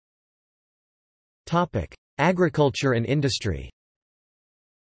 Agriculture and industry.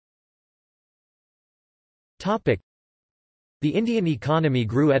 The Indian economy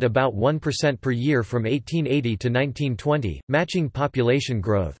grew at about 1% per year from 1880 to 1920, matching population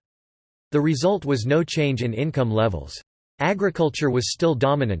growth. The result was no change in income levels. Agriculture was still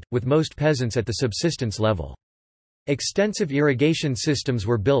dominant, with most peasants at the subsistence level. Extensive irrigation systems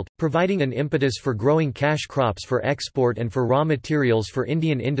were built, providing an impetus for growing cash crops for export and for raw materials for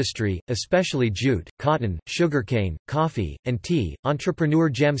Indian industry, especially jute, cotton, sugarcane, coffee, and tea. Entrepreneur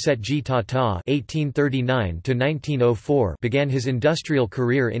Jamsetji Tata (1839–1904) began his industrial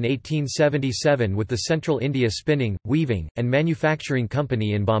career in 1877 with the Central India Spinning, Weaving, and Manufacturing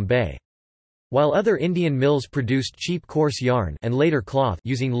Company in Bombay. While other Indian mills produced cheap coarse yarn and later cloth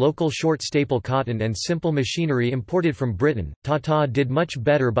using local short staple cotton and simple machinery imported from Britain, Tata did much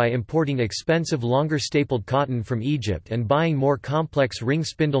better by importing expensive longer stapled cotton from Egypt and buying more complex ring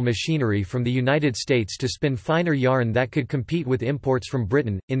spindle machinery from the United States to spin finer yarn that could compete with imports from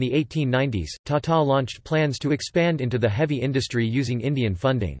Britain. In the 1890s, Tata launched plans to expand into the heavy industry using Indian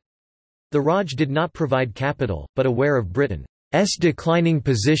funding. The Raj did not provide capital, but aware of Britain's declining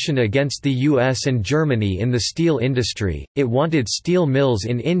position against the US and Germany in the steel industry, it wanted steel mills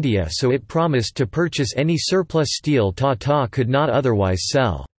in India, so it promised to purchase any surplus steel Tata could not otherwise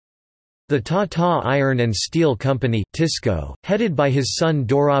sell. The Tata Iron and Steel Company (TISCO), headed by his son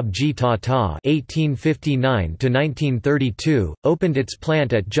Dorabji Tata (1859–1932), opened its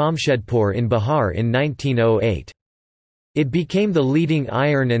plant at Jamshedpur in Bihar in 1908. It became the leading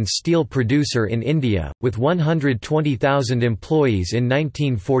iron and steel producer in India, with 120,000 employees in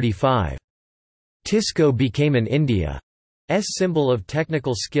 1945. TISCO became an India's symbol of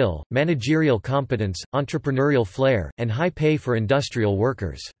technical skill, managerial competence, entrepreneurial flair, and high pay for industrial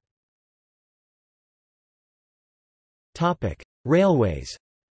workers. Railways.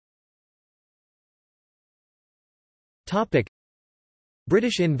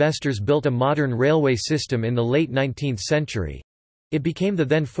 British investors built a modern railway system in the late 19th century. It became the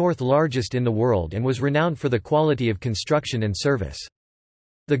then fourth largest in the world and was renowned for the quality of construction and service.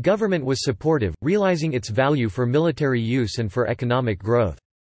 The government was supportive, realizing its value for military use and for economic growth.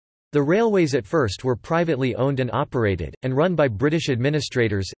 The railways at first were privately owned and operated, and run by British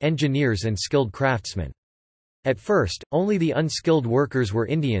administrators, engineers and skilled craftsmen. At first, only the unskilled workers were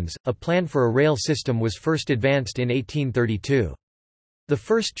Indians. A plan for a rail system was first advanced in 1832. The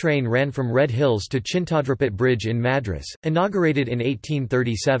first train ran from Red Hills to Chintadrapat Bridge in Madras, inaugurated in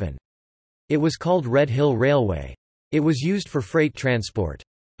 1837. It was called Red Hill Railway. It was used for freight transport.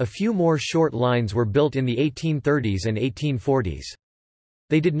 A few more short lines were built in the 1830s and 1840s.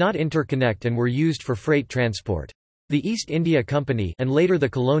 They did not interconnect and were used for freight transport. The East India Company and later the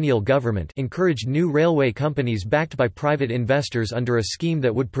colonial government encouraged new railway companies backed by private investors under a scheme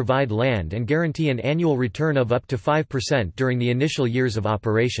that would provide land and guarantee an annual return of up to 5% during the initial years of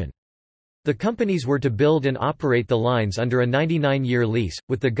operation. The companies were to build and operate the lines under a 99-year lease,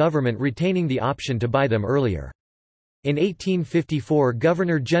 with the government retaining the option to buy them earlier. In 1854,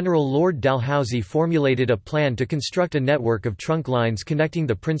 Governor-General Lord Dalhousie formulated a plan to construct a network of trunk lines connecting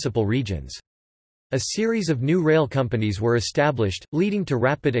the principal regions. A series of new rail companies were established, leading to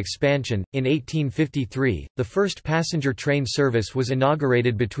rapid expansion. In 1853, the first passenger train service was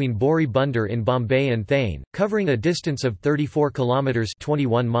inaugurated between Bori Bunder in Bombay and Thane, covering a distance of 34 kilometers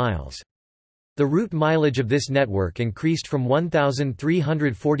 (21 miles). The route mileage of this network increased from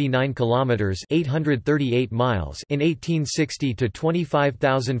 1,349 kilometers (838 miles) in 1860 to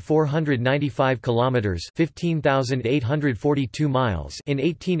 25,495 kilometers (15,842 miles) in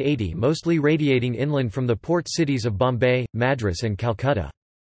 1880, mostly radiating inland from the port cities of Bombay, Madras and Calcutta.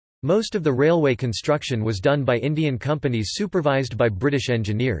 Most of the railway construction was done by Indian companies supervised by British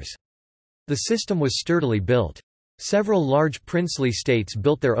engineers. The system was sturdily built. Several large princely states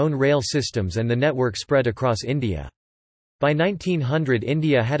built their own rail systems and the network spread across India. By 1900,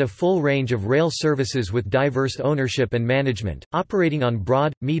 India had a full range of rail services with diverse ownership and management, operating on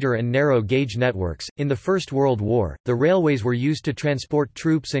broad, meter and narrow gauge networks. In the First World War, the railways were used to transport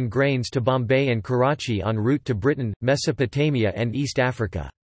troops and grains to Bombay and Karachi en route to Britain, Mesopotamia and East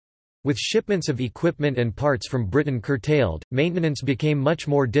Africa. With shipments of equipment and parts from Britain curtailed, maintenance became much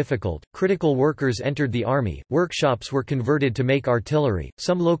more difficult. Critical workers entered the army, workshops were converted to make artillery,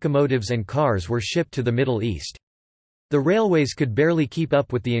 some locomotives and cars were shipped to the Middle East. The railways could barely keep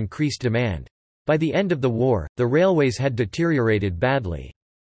up with the increased demand. By the end of the war, the railways had deteriorated badly.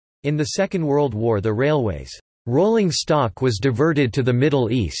 In the Second World War, the railways' rolling stock was diverted to the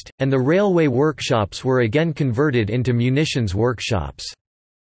Middle East, and the railway workshops were again converted into munitions workshops.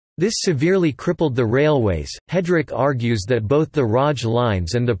 This severely crippled the railways. Hedrick argues that both the Raj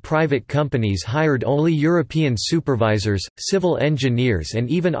lines and the private companies hired only European supervisors, civil engineers and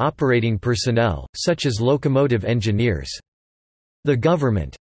even operating personnel, such as locomotive engineers. The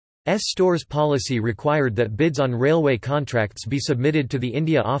government's stores policy required that bids on railway contracts be submitted to the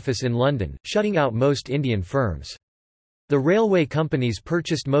India Office in London, shutting out most Indian firms. The railway companies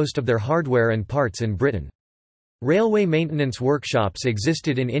purchased most of their hardware and parts in Britain. Railway maintenance workshops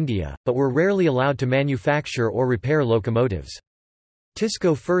existed in India, but were rarely allowed to manufacture or repair locomotives.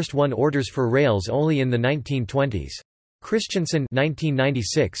 Tisco first won orders for rails only in the 1920s. Christensen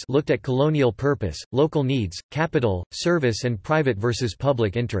 1996 looked at colonial purpose, local needs, capital, service and private versus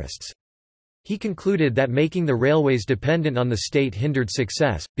public interests. He concluded that making the railways dependent on the state hindered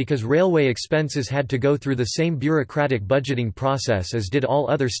success, because railway expenses had to go through the same bureaucratic budgeting process as did all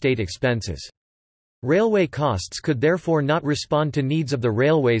other state expenses. Railway costs could therefore not respond to needs of the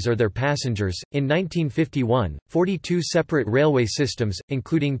railways or their passengers. In 1951, 42 separate railway systems,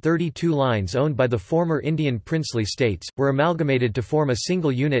 including 32 lines owned by the former Indian princely states, were amalgamated to form a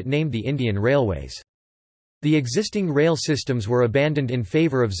single unit named the Indian Railways. The existing rail systems were abandoned in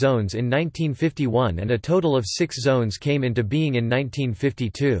favour of zones in 1951 and a total of 6 zones came into being in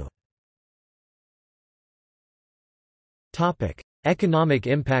 1952. Economic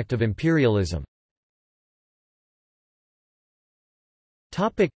impact of imperialism.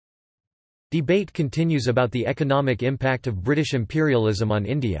 Debate continues about the economic impact of British imperialism on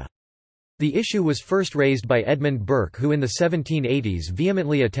India. The issue was first raised by Edmund Burke, who in the 1780s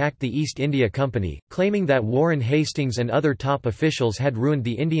vehemently attacked the East India Company, claiming that Warren Hastings and other top officials had ruined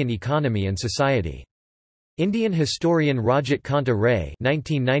the Indian economy and society. Indian historian Rajat Kanta Ray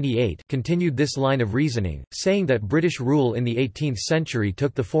 (1998) continued this line of reasoning, saying that British rule in the 18th century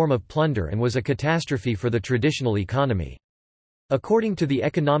took the form of plunder and was a catastrophe for the traditional economy. According to the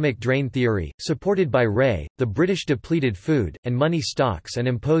economic drain theory, supported by Ray, the British depleted food, and money stocks and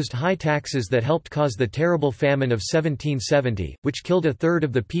imposed high taxes that helped cause the terrible famine of 1770, which killed a third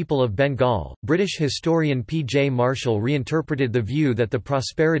of the people of Bengal. British historian P. J. Marshall reinterpreted the view that the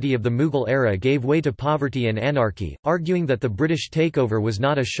prosperity of the Mughal era gave way to poverty and anarchy, arguing that the British takeover was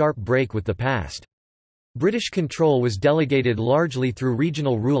not a sharp break with the past. British control was delegated largely through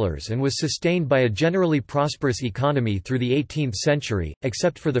regional rulers and was sustained by a generally prosperous economy through the 18th century,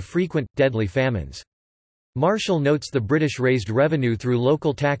 except for the frequent, deadly famines. Marshall notes the British raised revenue through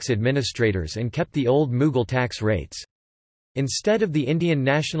local tax administrators and kept the old Mughal tax rates. Instead of the Indian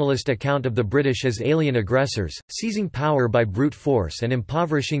nationalist account of the British as alien aggressors, seizing power by brute force and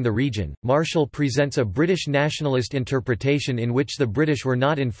impoverishing the region, Marshall presents a British nationalist interpretation in which the British were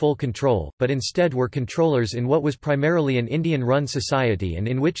not in full control, but instead were controllers in what was primarily an Indian-run society and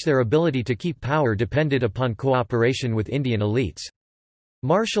in which their ability to keep power depended upon cooperation with Indian elites.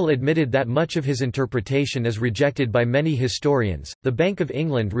 Marshall admitted that much of his interpretation is rejected by many historians. The Bank of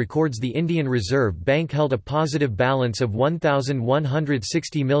England records the Indian Reserve Bank held a positive balance of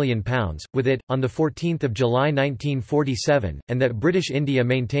 £1,160 million, with it, on 14 July 1947, and that British India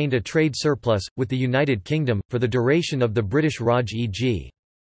maintained a trade surplus, with the United Kingdom, for the duration of the British Raj e.g.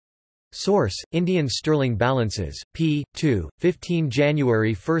 Source: Indian Sterling Balances, p. 2, 15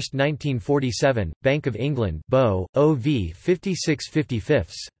 January 1, 1947, Bank of England Bow, OV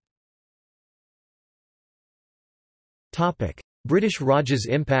 56/55. British Raj's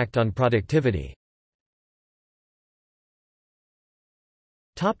impact on productivity.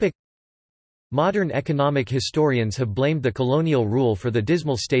 Modern economic historians have blamed the colonial rule for the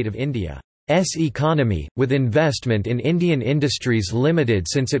dismal state of India's economy, with investment in Indian industries limited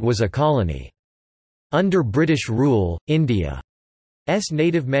since it was a colony. Under British rule, India's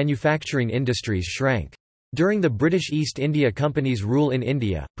native manufacturing industries shrank. During the British East India Company's rule in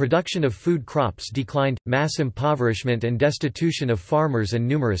India, production of food crops declined, mass impoverishment and destitution of farmers and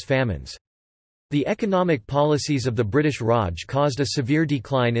numerous famines. The economic policies of the British Raj caused a severe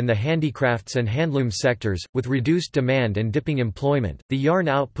decline in the handicrafts and handloom sectors, with reduced demand and dipping employment. The yarn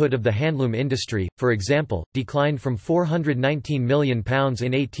output of the handloom industry, for example, declined from £419 million in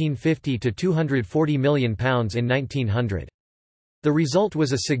 1850 to £240 million in 1900. The result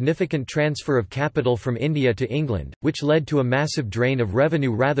was a significant transfer of capital from India to England, which led to a massive drain of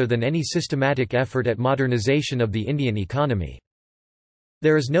revenue rather than any systematic effort at modernisation of the Indian economy.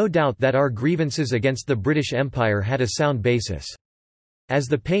 There is no doubt that our grievances against the British Empire had a sound basis. As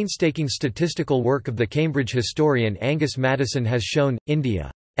the painstaking statistical work of the Cambridge historian Angus Maddison has shown, India's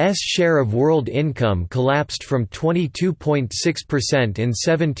share of world income collapsed from 22.6% in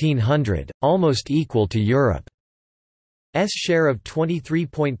 1700, almost equal to Europe's share of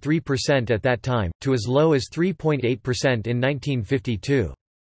 23.3% at that time, to as low as 3.8% in 1952.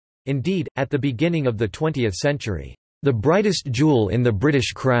 Indeed, at the beginning of the 20th century, the brightest jewel in the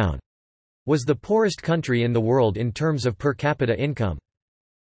British Crown was the poorest country in the world in terms of per capita income.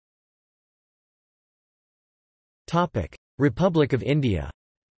 Republic of India.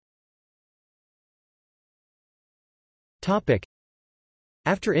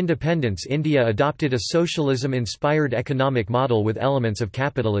 After independence, India adopted a socialism-inspired economic model with elements of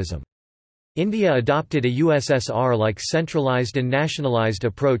capitalism. India adopted a USSR-like centralized and nationalized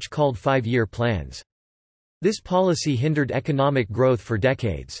approach called five-year plans. This policy hindered economic growth for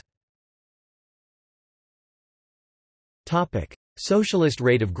decades. Socialist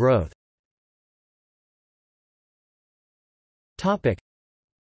rate of growth.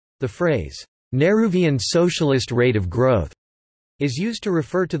 The phrase, Nehruvian socialist rate of growth, is used to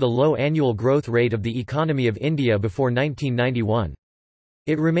refer to the low annual growth rate of the economy of India before 1991.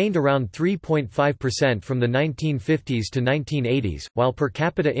 It remained around 3.5% from the 1950s to 1980s, while per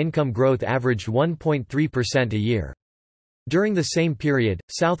capita income growth averaged 1.3% a year. During the same period,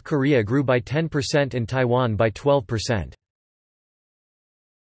 South Korea grew by 10% and Taiwan by 12%.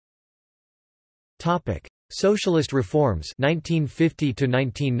 Socialist reforms 1950 to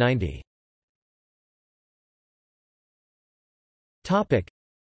 1990.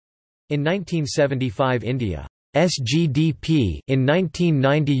 In 1975 India's GDP in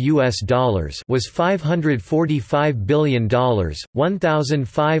 1990 US dollars was $545 billion,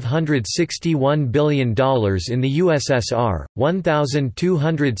 $1,561 billion in the USSR,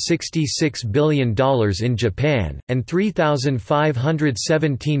 $1,266 billion in Japan, and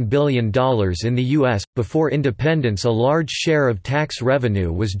 $3,517 billion in the US. Before independence, a large share of tax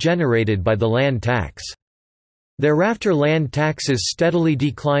revenue was generated by the land tax. Thereafter, land taxes steadily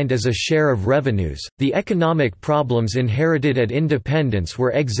declined as a share of revenues. The economic problems inherited at independence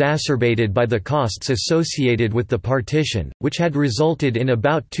were exacerbated by the costs associated with the partition, which had resulted in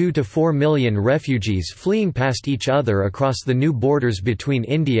about 2 to 4 million refugees fleeing past each other across the new borders between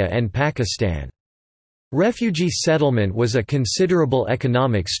India and Pakistan. Refugee settlement was a considerable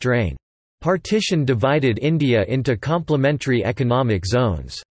economic strain. Partition divided India into complementary economic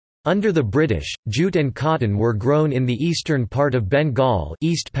zones. Under the British, jute and cotton were grown in the eastern part of Bengal,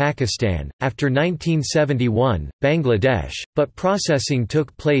 East Pakistan, after 1971, Bangladesh, but processing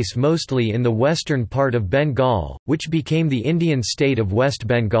took place mostly in the western part of Bengal, which became the Indian state of West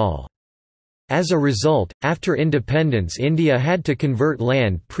Bengal. As a result, after independence, India had to convert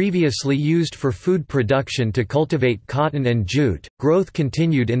land previously used for food production to cultivate cotton and jute. Growth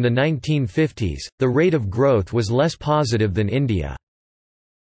continued in the 1950s. The rate of growth was less positive than India's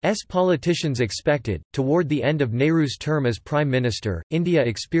politicians expected. Toward the end of Nehru's term as Prime Minister, India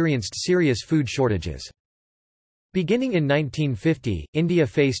experienced serious food shortages. Beginning in 1950, India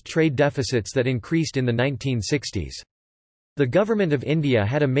faced trade deficits that increased in the 1960s. The Government of India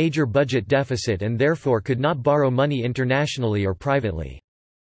had a major budget deficit and therefore could not borrow money internationally or privately.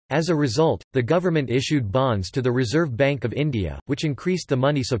 As a result, the government issued bonds to the Reserve Bank of India, which increased the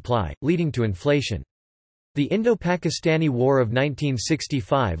money supply, leading to inflation. The Indo-Pakistani War of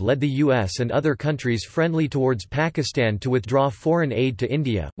 1965 led the US and other countries friendly towards Pakistan to withdraw foreign aid to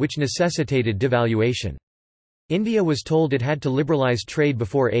India, which necessitated devaluation. India was told it had to liberalize trade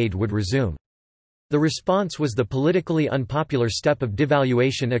before aid would resume. The response was the politically unpopular step of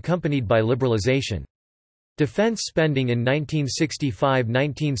devaluation accompanied by liberalization. Defense spending in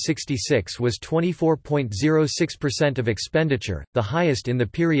 1965–1966 was 24.06% of expenditure, the highest in the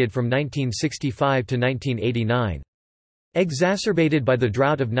period from 1965 to 1989. Exacerbated by the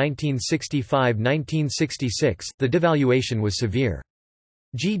drought of 1965–1966, the devaluation was severe.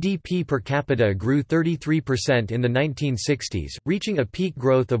 GDP per capita grew 33% in the 1960s, reaching a peak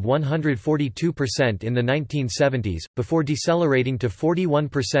growth of 142% in the 1970s, before decelerating to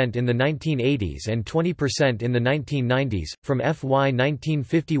 41% in the 1980s and 20% in the 1990s. From FY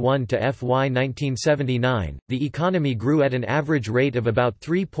 1951 to FY 1979, the economy grew at an average rate of about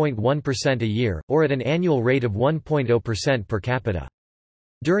 3.1% a year, or at an annual rate of 1.0% per capita.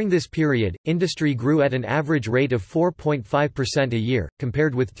 During this period, industry grew at an average rate of 4.5% a year,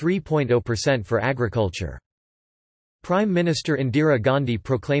 compared with 3.0% for agriculture. Prime Minister Indira Gandhi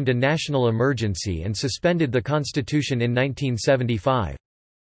proclaimed a national emergency and suspended the constitution in 1975.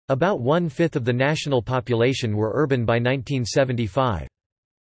 About one-fifth of the national population were urban by 1975.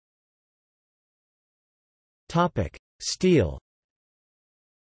 Steel.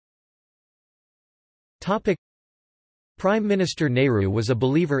 Prime Minister Nehru was a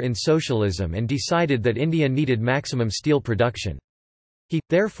believer in socialism and decided that India needed maximum steel production. He,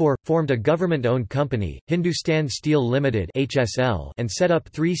 therefore, formed a government-owned company, Hindustan Steel Limited (HSL), and set up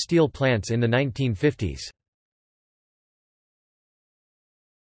 3 steel plants in the 1950s.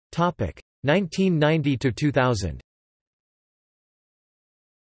 1990 to 2000.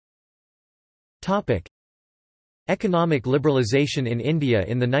 Economic liberalization in India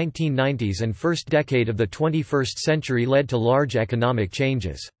in the 1990s and first decade of the 21st century led to large economic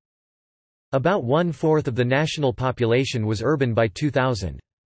changes. About one-fourth of the national population was urban by 2000.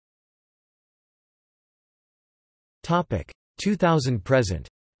 2000–present.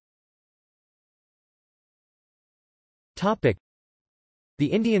 The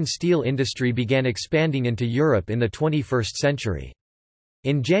Indian steel industry began expanding into Europe in the 21st century.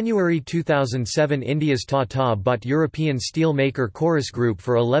 In January 2007, India's Tata bought European steel maker Corus Group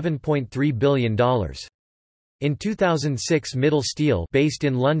for $11.3 billion. In 2006, Middle Steel, based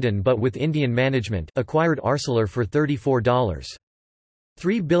in London but with Indian management, acquired Arcelor for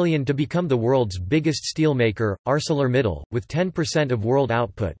 $34.3 billion to become the world's biggest steelmaker. ArcelorMittal, with 10% of world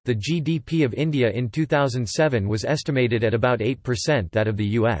output. The GDP of India in 2007 was estimated at about 8% that of the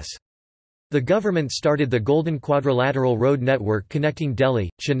US. The government started the Golden Quadrilateral Road Network connecting Delhi,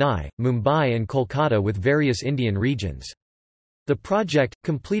 Chennai, Mumbai and Kolkata with various Indian regions. The project,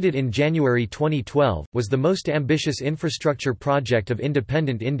 completed in January 2012, was the most ambitious infrastructure project of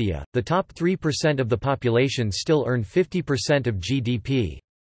independent India. The top 3% of the population still earn 50% of GDP.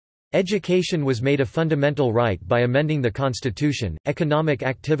 Education was made a fundamental right by amending the constitution. Economic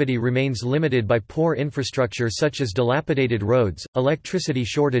activity remains limited by poor infrastructure such as dilapidated roads, electricity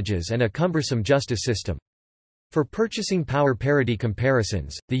shortages, and a cumbersome justice system. For purchasing power parity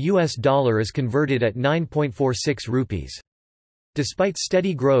comparisons, the US dollar is converted at 9.46 rupees. Despite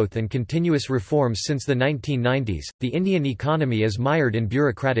steady growth and continuous reforms since the 1990s, the Indian economy is mired in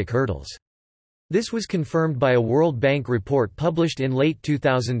bureaucratic hurdles. This was confirmed by a World Bank report published in late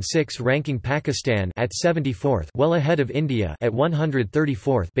 2006 ranking Pakistan at 74th, well ahead of India at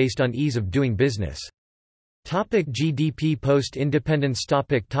 134th based on ease of doing business. GDP post-independence.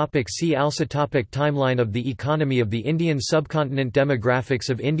 See also. Timeline of the economy of the Indian subcontinent.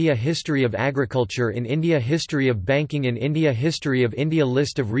 Demographics of India. History of agriculture in India. History of banking in India. History of India.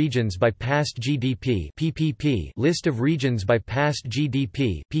 List of regions by past GDP (PPP). List of regions by past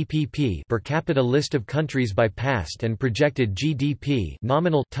GDP (PPP). Per capita. List of countries by past and projected GDP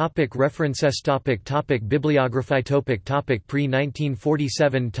nominal. References. Bibliography.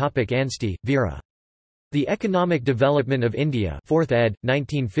 Pre-1947. Anstey, Vera. The Economic Development of India 4th ed.,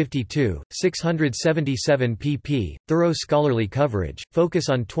 1952, 677 pp. Thorough scholarly coverage, focus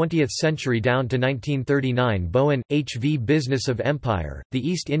on 20th century down to 1939. Bowen, H. V. Business of Empire, The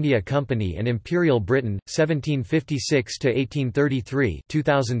East India Company and Imperial Britain, 1756–1833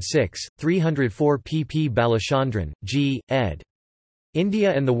 2006, 304 pp. Balachandran, G., ed.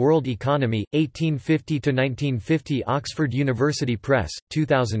 India and the World Economy, 1850–1950 Oxford University Press,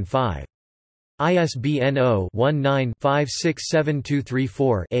 2005. ISBN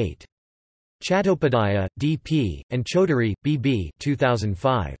 0-19-567234-8. Chattopadhyaya, D.P., and Chaudhary, B.B.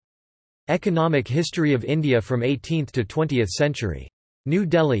 2005. Economic History of India from 18th to 20th Century. New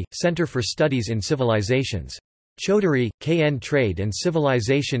Delhi, Centre for Studies in Civilizations. Chaudhary, K. N. Trade and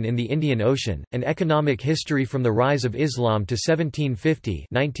Civilization in the Indian Ocean, An Economic History from the Rise of Islam to 1750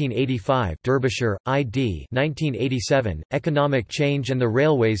 1985, Derbyshire, I.D. 1987, Economic Change and the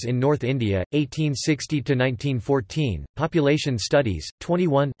Railways in North India, 1860–1914, Population Studies,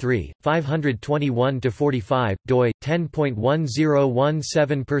 21 521–45, doi,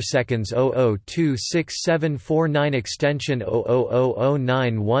 10.1017 per seconds 00267449 extension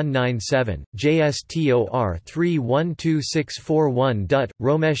 000099197, JSTOR 312641.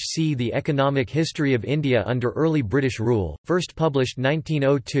 Romesh C. The Economic History of India under Early British Rule, first published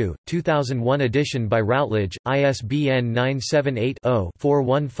 1902, 2001 edition by Routledge, ISBN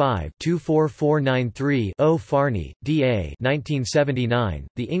 978-0-415-24493-0. Farney, D. A. 1979,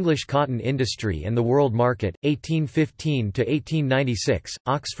 The English Cotton Industry and the World Market, 1815–1896,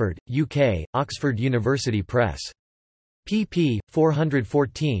 Oxford, UK, Oxford University Press. pp.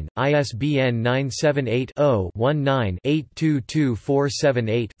 414, ISBN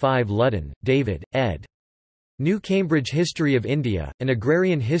 978-0-19-822478-5. Ludden, David, ed. New Cambridge History of India, An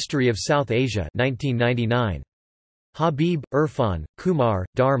Agrarian History of South Asia 1999. Habib, Irfan, Kumar,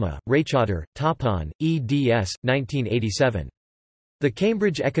 Dharma, Raichaudhur, Tapan, eds. 1987. The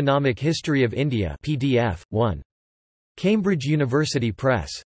Cambridge Economic History of India PDF, 1. Cambridge University Press.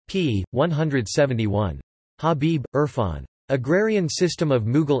 p. 171. Habib, Irfan. Agrarian System of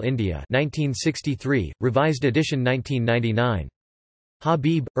Mughal India 1963, Revised edition 1999.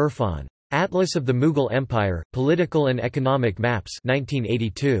 Habib, Irfan. Atlas of the Mughal Empire, Political and Economic Maps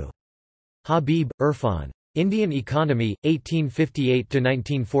 1982. Habib, Irfan. Indian Economy,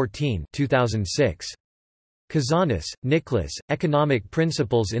 1858–1914 2006. Kazanis, Nicholas, Economic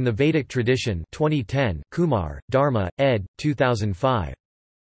Principles in the Vedic Tradition 2010. Kumar, Dharma, ed. 2005.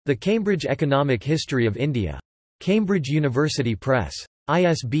 The Cambridge Economic History of India. Cambridge University Press.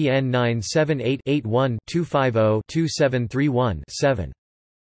 ISBN 978-81-250-2731-7.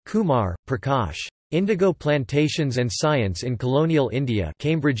 Kumar, Prakash. Indigo Plantations and Science in Colonial India.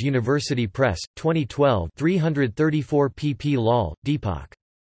 Cambridge University Press, 2012, 334 pp. Lal, Deepak.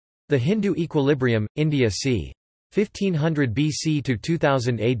 The Hindu Equilibrium, India c. 1500 BC to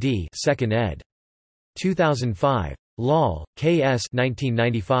 2000 AD, 2nd ed. 2005. Lal, K.S.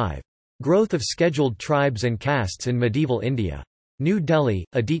 1995. Growth of Scheduled Tribes and Castes in Medieval India. New Delhi,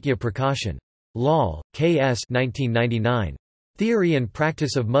 Aditya Prakashan. Lal, K.S. 1999. Theory and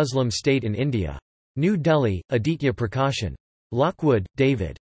Practice of Muslim State in India. New Delhi, Aditya Prakashan. Lockwood,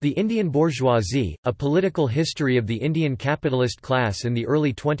 David. The Indian Bourgeoisie, A Political History of the Indian Capitalist Class in the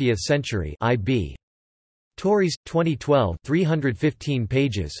Early 20th Century IB. Tories, 2012, 315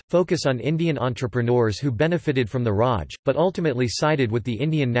 pages, focus on Indian entrepreneurs who benefited from the Raj, but ultimately sided with the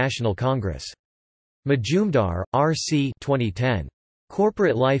Indian National Congress. Majumdar, R.C. 2010.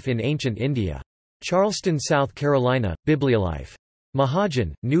 Corporate Life in Ancient India. Charleston, South Carolina, Bibliolife.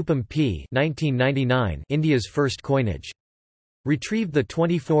 Mahajan, Nupam P. 1999, India's First Coinage. Retrieved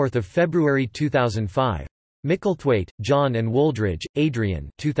 24 February 2005. Micklethwaite, John and Wooldridge, Adrian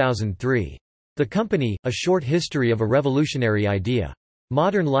 2003. The Company, A Short History of a Revolutionary Idea.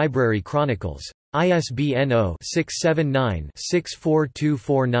 Modern Library Chronicles. ISBN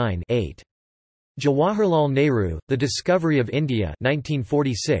 0-679-64249-8. Jawaharlal Nehru, The Discovery of India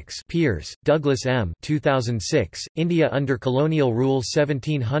 1946. Pearce, Douglas M. 2006, India Under Colonial Rule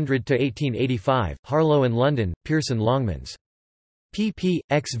 1700–1885, Harlow and London, Pearson Longmans. pp.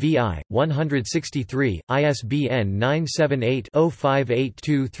 XVI, 163, ISBN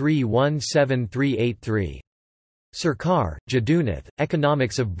 978-0582317383. Sarkar, Jadunath,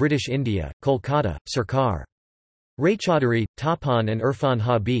 Economics of British India, Kolkata, Sarkar. Raichaudhary, Tapan and Irfan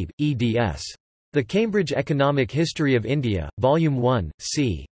Habib, eds. The Cambridge Economic History of India, Volume 1,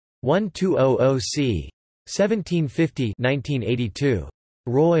 c. 1200 c. 1750–1982.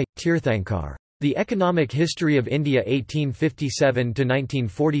 Roy, Tirthankar. The Economic History of India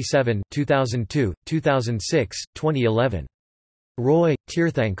 1857–1947 2002, 2006, 2011. Roy,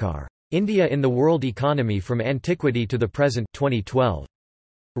 Tirthankar. India in the World Economy from Antiquity to the Present 2012.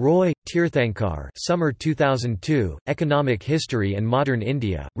 Roy, Tirthankar Summer 2002, Economic History and Modern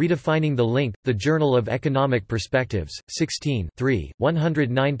India, Redefining the Link, The Journal of Economic Perspectives, 16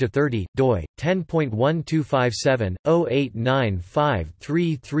 109–30, doi,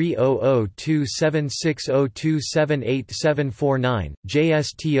 10.1257/089533002760278749,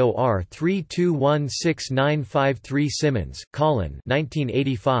 JSTOR 32169553 Simmons, Colin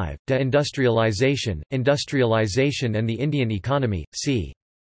 1985, De-industrialization, Industrialization and the Indian Economy, c.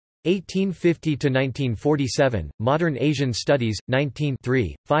 1850–1947, Modern Asian Studies, 19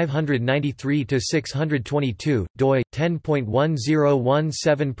 593–622, doi,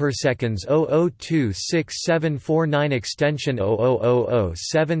 10.1017 per seconds 00267749 extension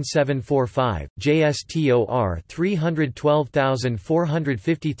 00007745, JSTOR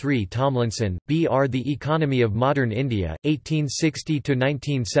 312453 Tomlinson, B.R. The Economy of Modern India,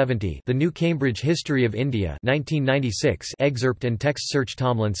 1860–1970 The New Cambridge History of India 1996 excerpt and text search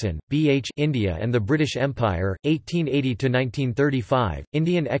Tomlinson, B.H. India and the British Empire, 1880–1935,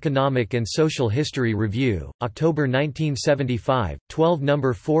 Indian Economic and Social History Review, October 1975, 12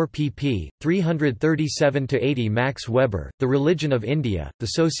 No. 4 pp. 337–80 Max Weber, The Religion of India, The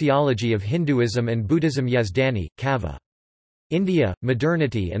Sociology of Hinduism and Buddhism Yazdani, Kava. India,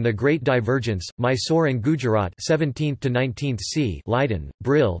 Modernity and the Great Divergence, Mysore and Gujarat 17th–19th c. Leiden,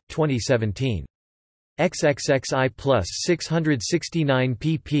 Brill, 2017. XXXI plus 669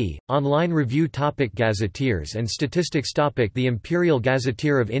 pp. Online review topic Gazetteers and statistics topic The Imperial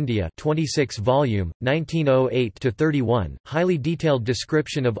Gazetteer of India 26 volume, 1908–31, highly detailed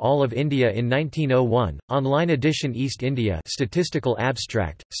description of all of India in 1901, online edition East India statistical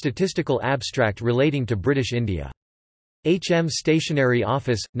abstract relating to British India. H.M. Stationery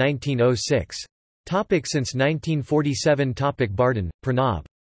Office, 1906. Topic since 1947 topic Barden, Pranab.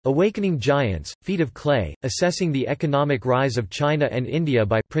 Awakening Giants, Feet of Clay, Assessing the Economic Rise of China and India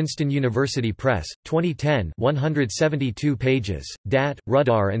by Princeton University Press, 2010 172 pages, Dat,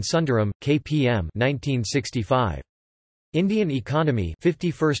 Rudar and Sundaram, KPM 1965. Indian Economy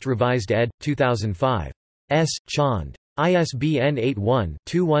 51st Revised ed., 2005. S. Chand. ISBN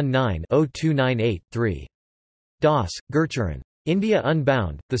 81-219-0298-3. Das, Gurcharan. India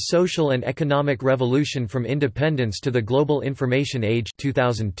Unbound, The Social and Economic Revolution from Independence to the Global Information Age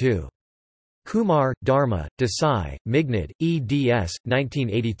 2002. Kumar, Dharma, Desai, Mignad, eds.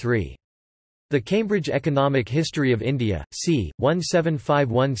 1983. The Cambridge Economic History of India, c.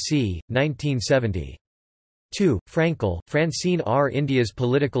 1751c. 1970. 2. Frankel, Francine R. India's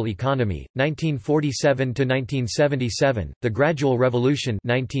Political Economy, 1947–1977, The Gradual Revolution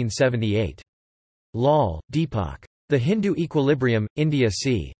 1978. Lal, Deepak. The Hindu Equilibrium, India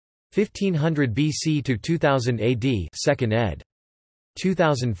c. 1500 BC to 2000 AD 2nd ed.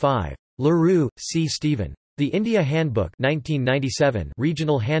 2005. LaRue, C. Stephen. The India Handbook 1997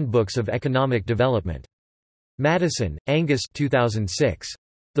 Regional Handbooks of Economic Development. Madison, Angus 2006.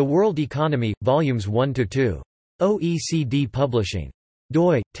 The World Economy, Volumes 1–2. OECD Publishing.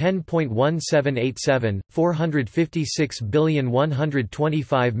 doi 10.1787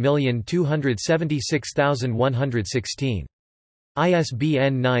 4561225276116.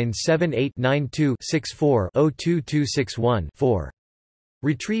 ISBN 978-92-64-02261-4.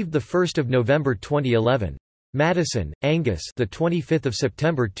 Retrieved 1 November 2011. Madison, Angus. The 25th of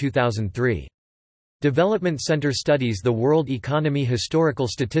September 2003. Development Center Studies. The World Economy. Historical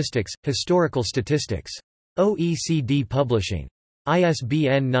Statistics. OECD Publishing.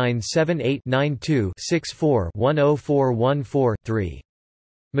 ISBN 978-92-64-10414-3.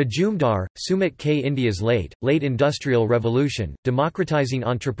 Majumdar, Sumit K. India's Late Industrial Revolution, Democratizing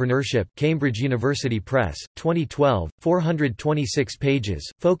Entrepreneurship, Cambridge University Press, 2012, 426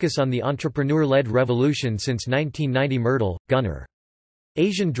 pages, focus on the entrepreneur-led revolution since 1990. Myrtle, Gunnar.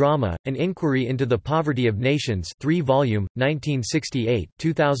 Asian Drama, An Inquiry into the Poverty of Nations 3 volume, 1968,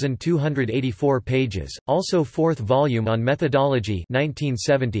 2,284 pages, also 4th volume on Methodology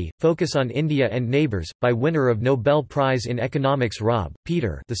 1970, Focus on India and Neighbours, by winner of Nobel Prize in Economics Rob,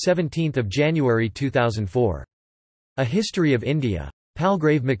 Peter 17 January 2004. A History of India.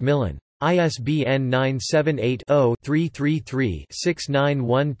 Palgrave Macmillan. ISBN 978 0 333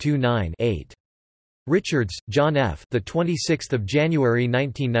 69129 Richards, John F. The 26th of January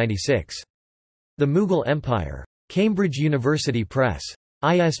 1996. The Mughal Empire. Cambridge University Press.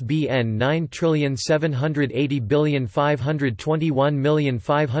 ISBN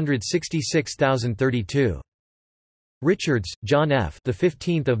 9780521566032. Richards, John F. The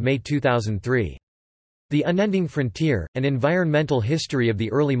 15th of May 2003. The Unending Frontier: An Environmental History of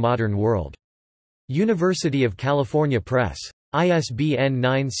the Early Modern World. University of California Press. ISBN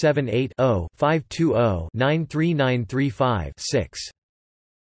 978 0 520 93935 6.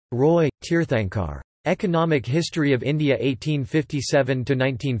 Roy, Tirthankar. Economic History of India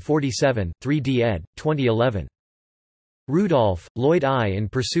 1857–1947, 3d ed., 2011. Rudolph, Lloyd I. In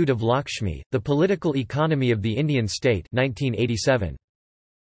Pursuit of Lakshmi, The Political Economy of the Indian State 1987.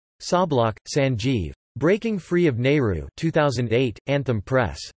 Sablock, Sanjeev. Breaking Free of Nehru 2008, Anthem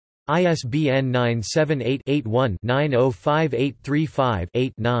Press. ISBN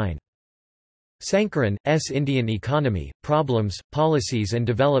 978-81-905835-8-9. Sankaran, S. Indian Economy, Problems, Policies and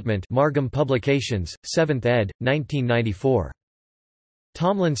Development Margam Publications, 7th ed., 1994.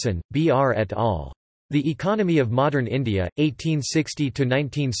 Tomlinson, B. R. et al. The Economy of Modern India,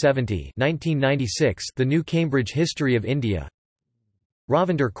 1860–1970 1996. The New Cambridge History of India.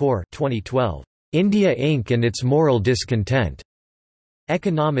 Ravinder Kaur 2012. India Inc. and Its Moral Discontent.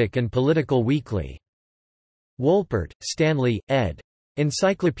 Economic and Political Weekly. Wolpert, Stanley, ed.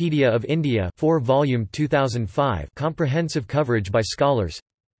 Encyclopedia of India 4-volume 2005 comprehensive coverage by scholars.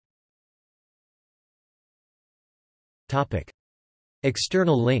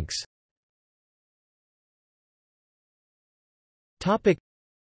 External links.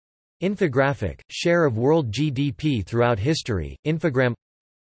 Infographic, Share of World GDP Throughout History, Infogram.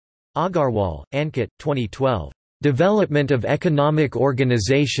 Agarwal, Ankit, 2012. Development of Economic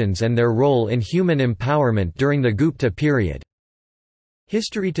Organizations and Their Role in Human Empowerment During the Gupta Period.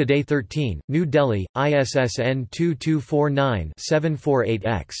 History Today 13, New Delhi, ISSN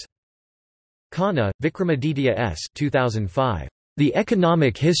 2249-748-X. Khanna, Vikramaditya S. 2005. The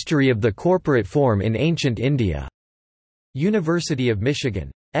Economic History of the Corporate Form in Ancient India. University of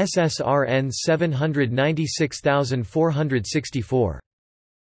Michigan. SSRN 796464.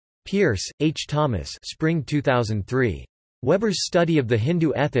 Pierce, H. Thomas. Spring 2003. Weber's Study of the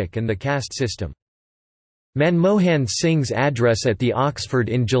Hindu Ethic and the Caste System. Manmohan Singh's address at the Oxford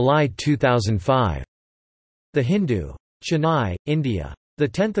in July 2005. The Hindu. Chennai, India.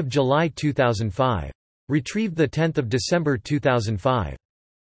 10 July 2005. Retrieved 10 December 2005.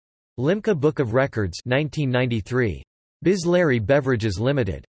 Limca Book of Records 1993. Bisleri Beverages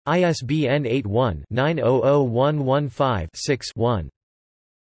Limited. ISBN 81-900115-6-1.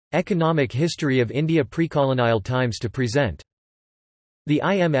 Economic History of India Precolonial Times to present. The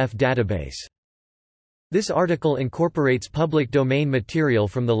IMF database. This article incorporates public domain material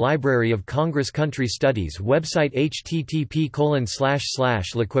from the Library of Congress Country Studies website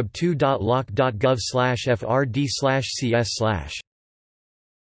http://liquib2.loc.gov/frd/cs/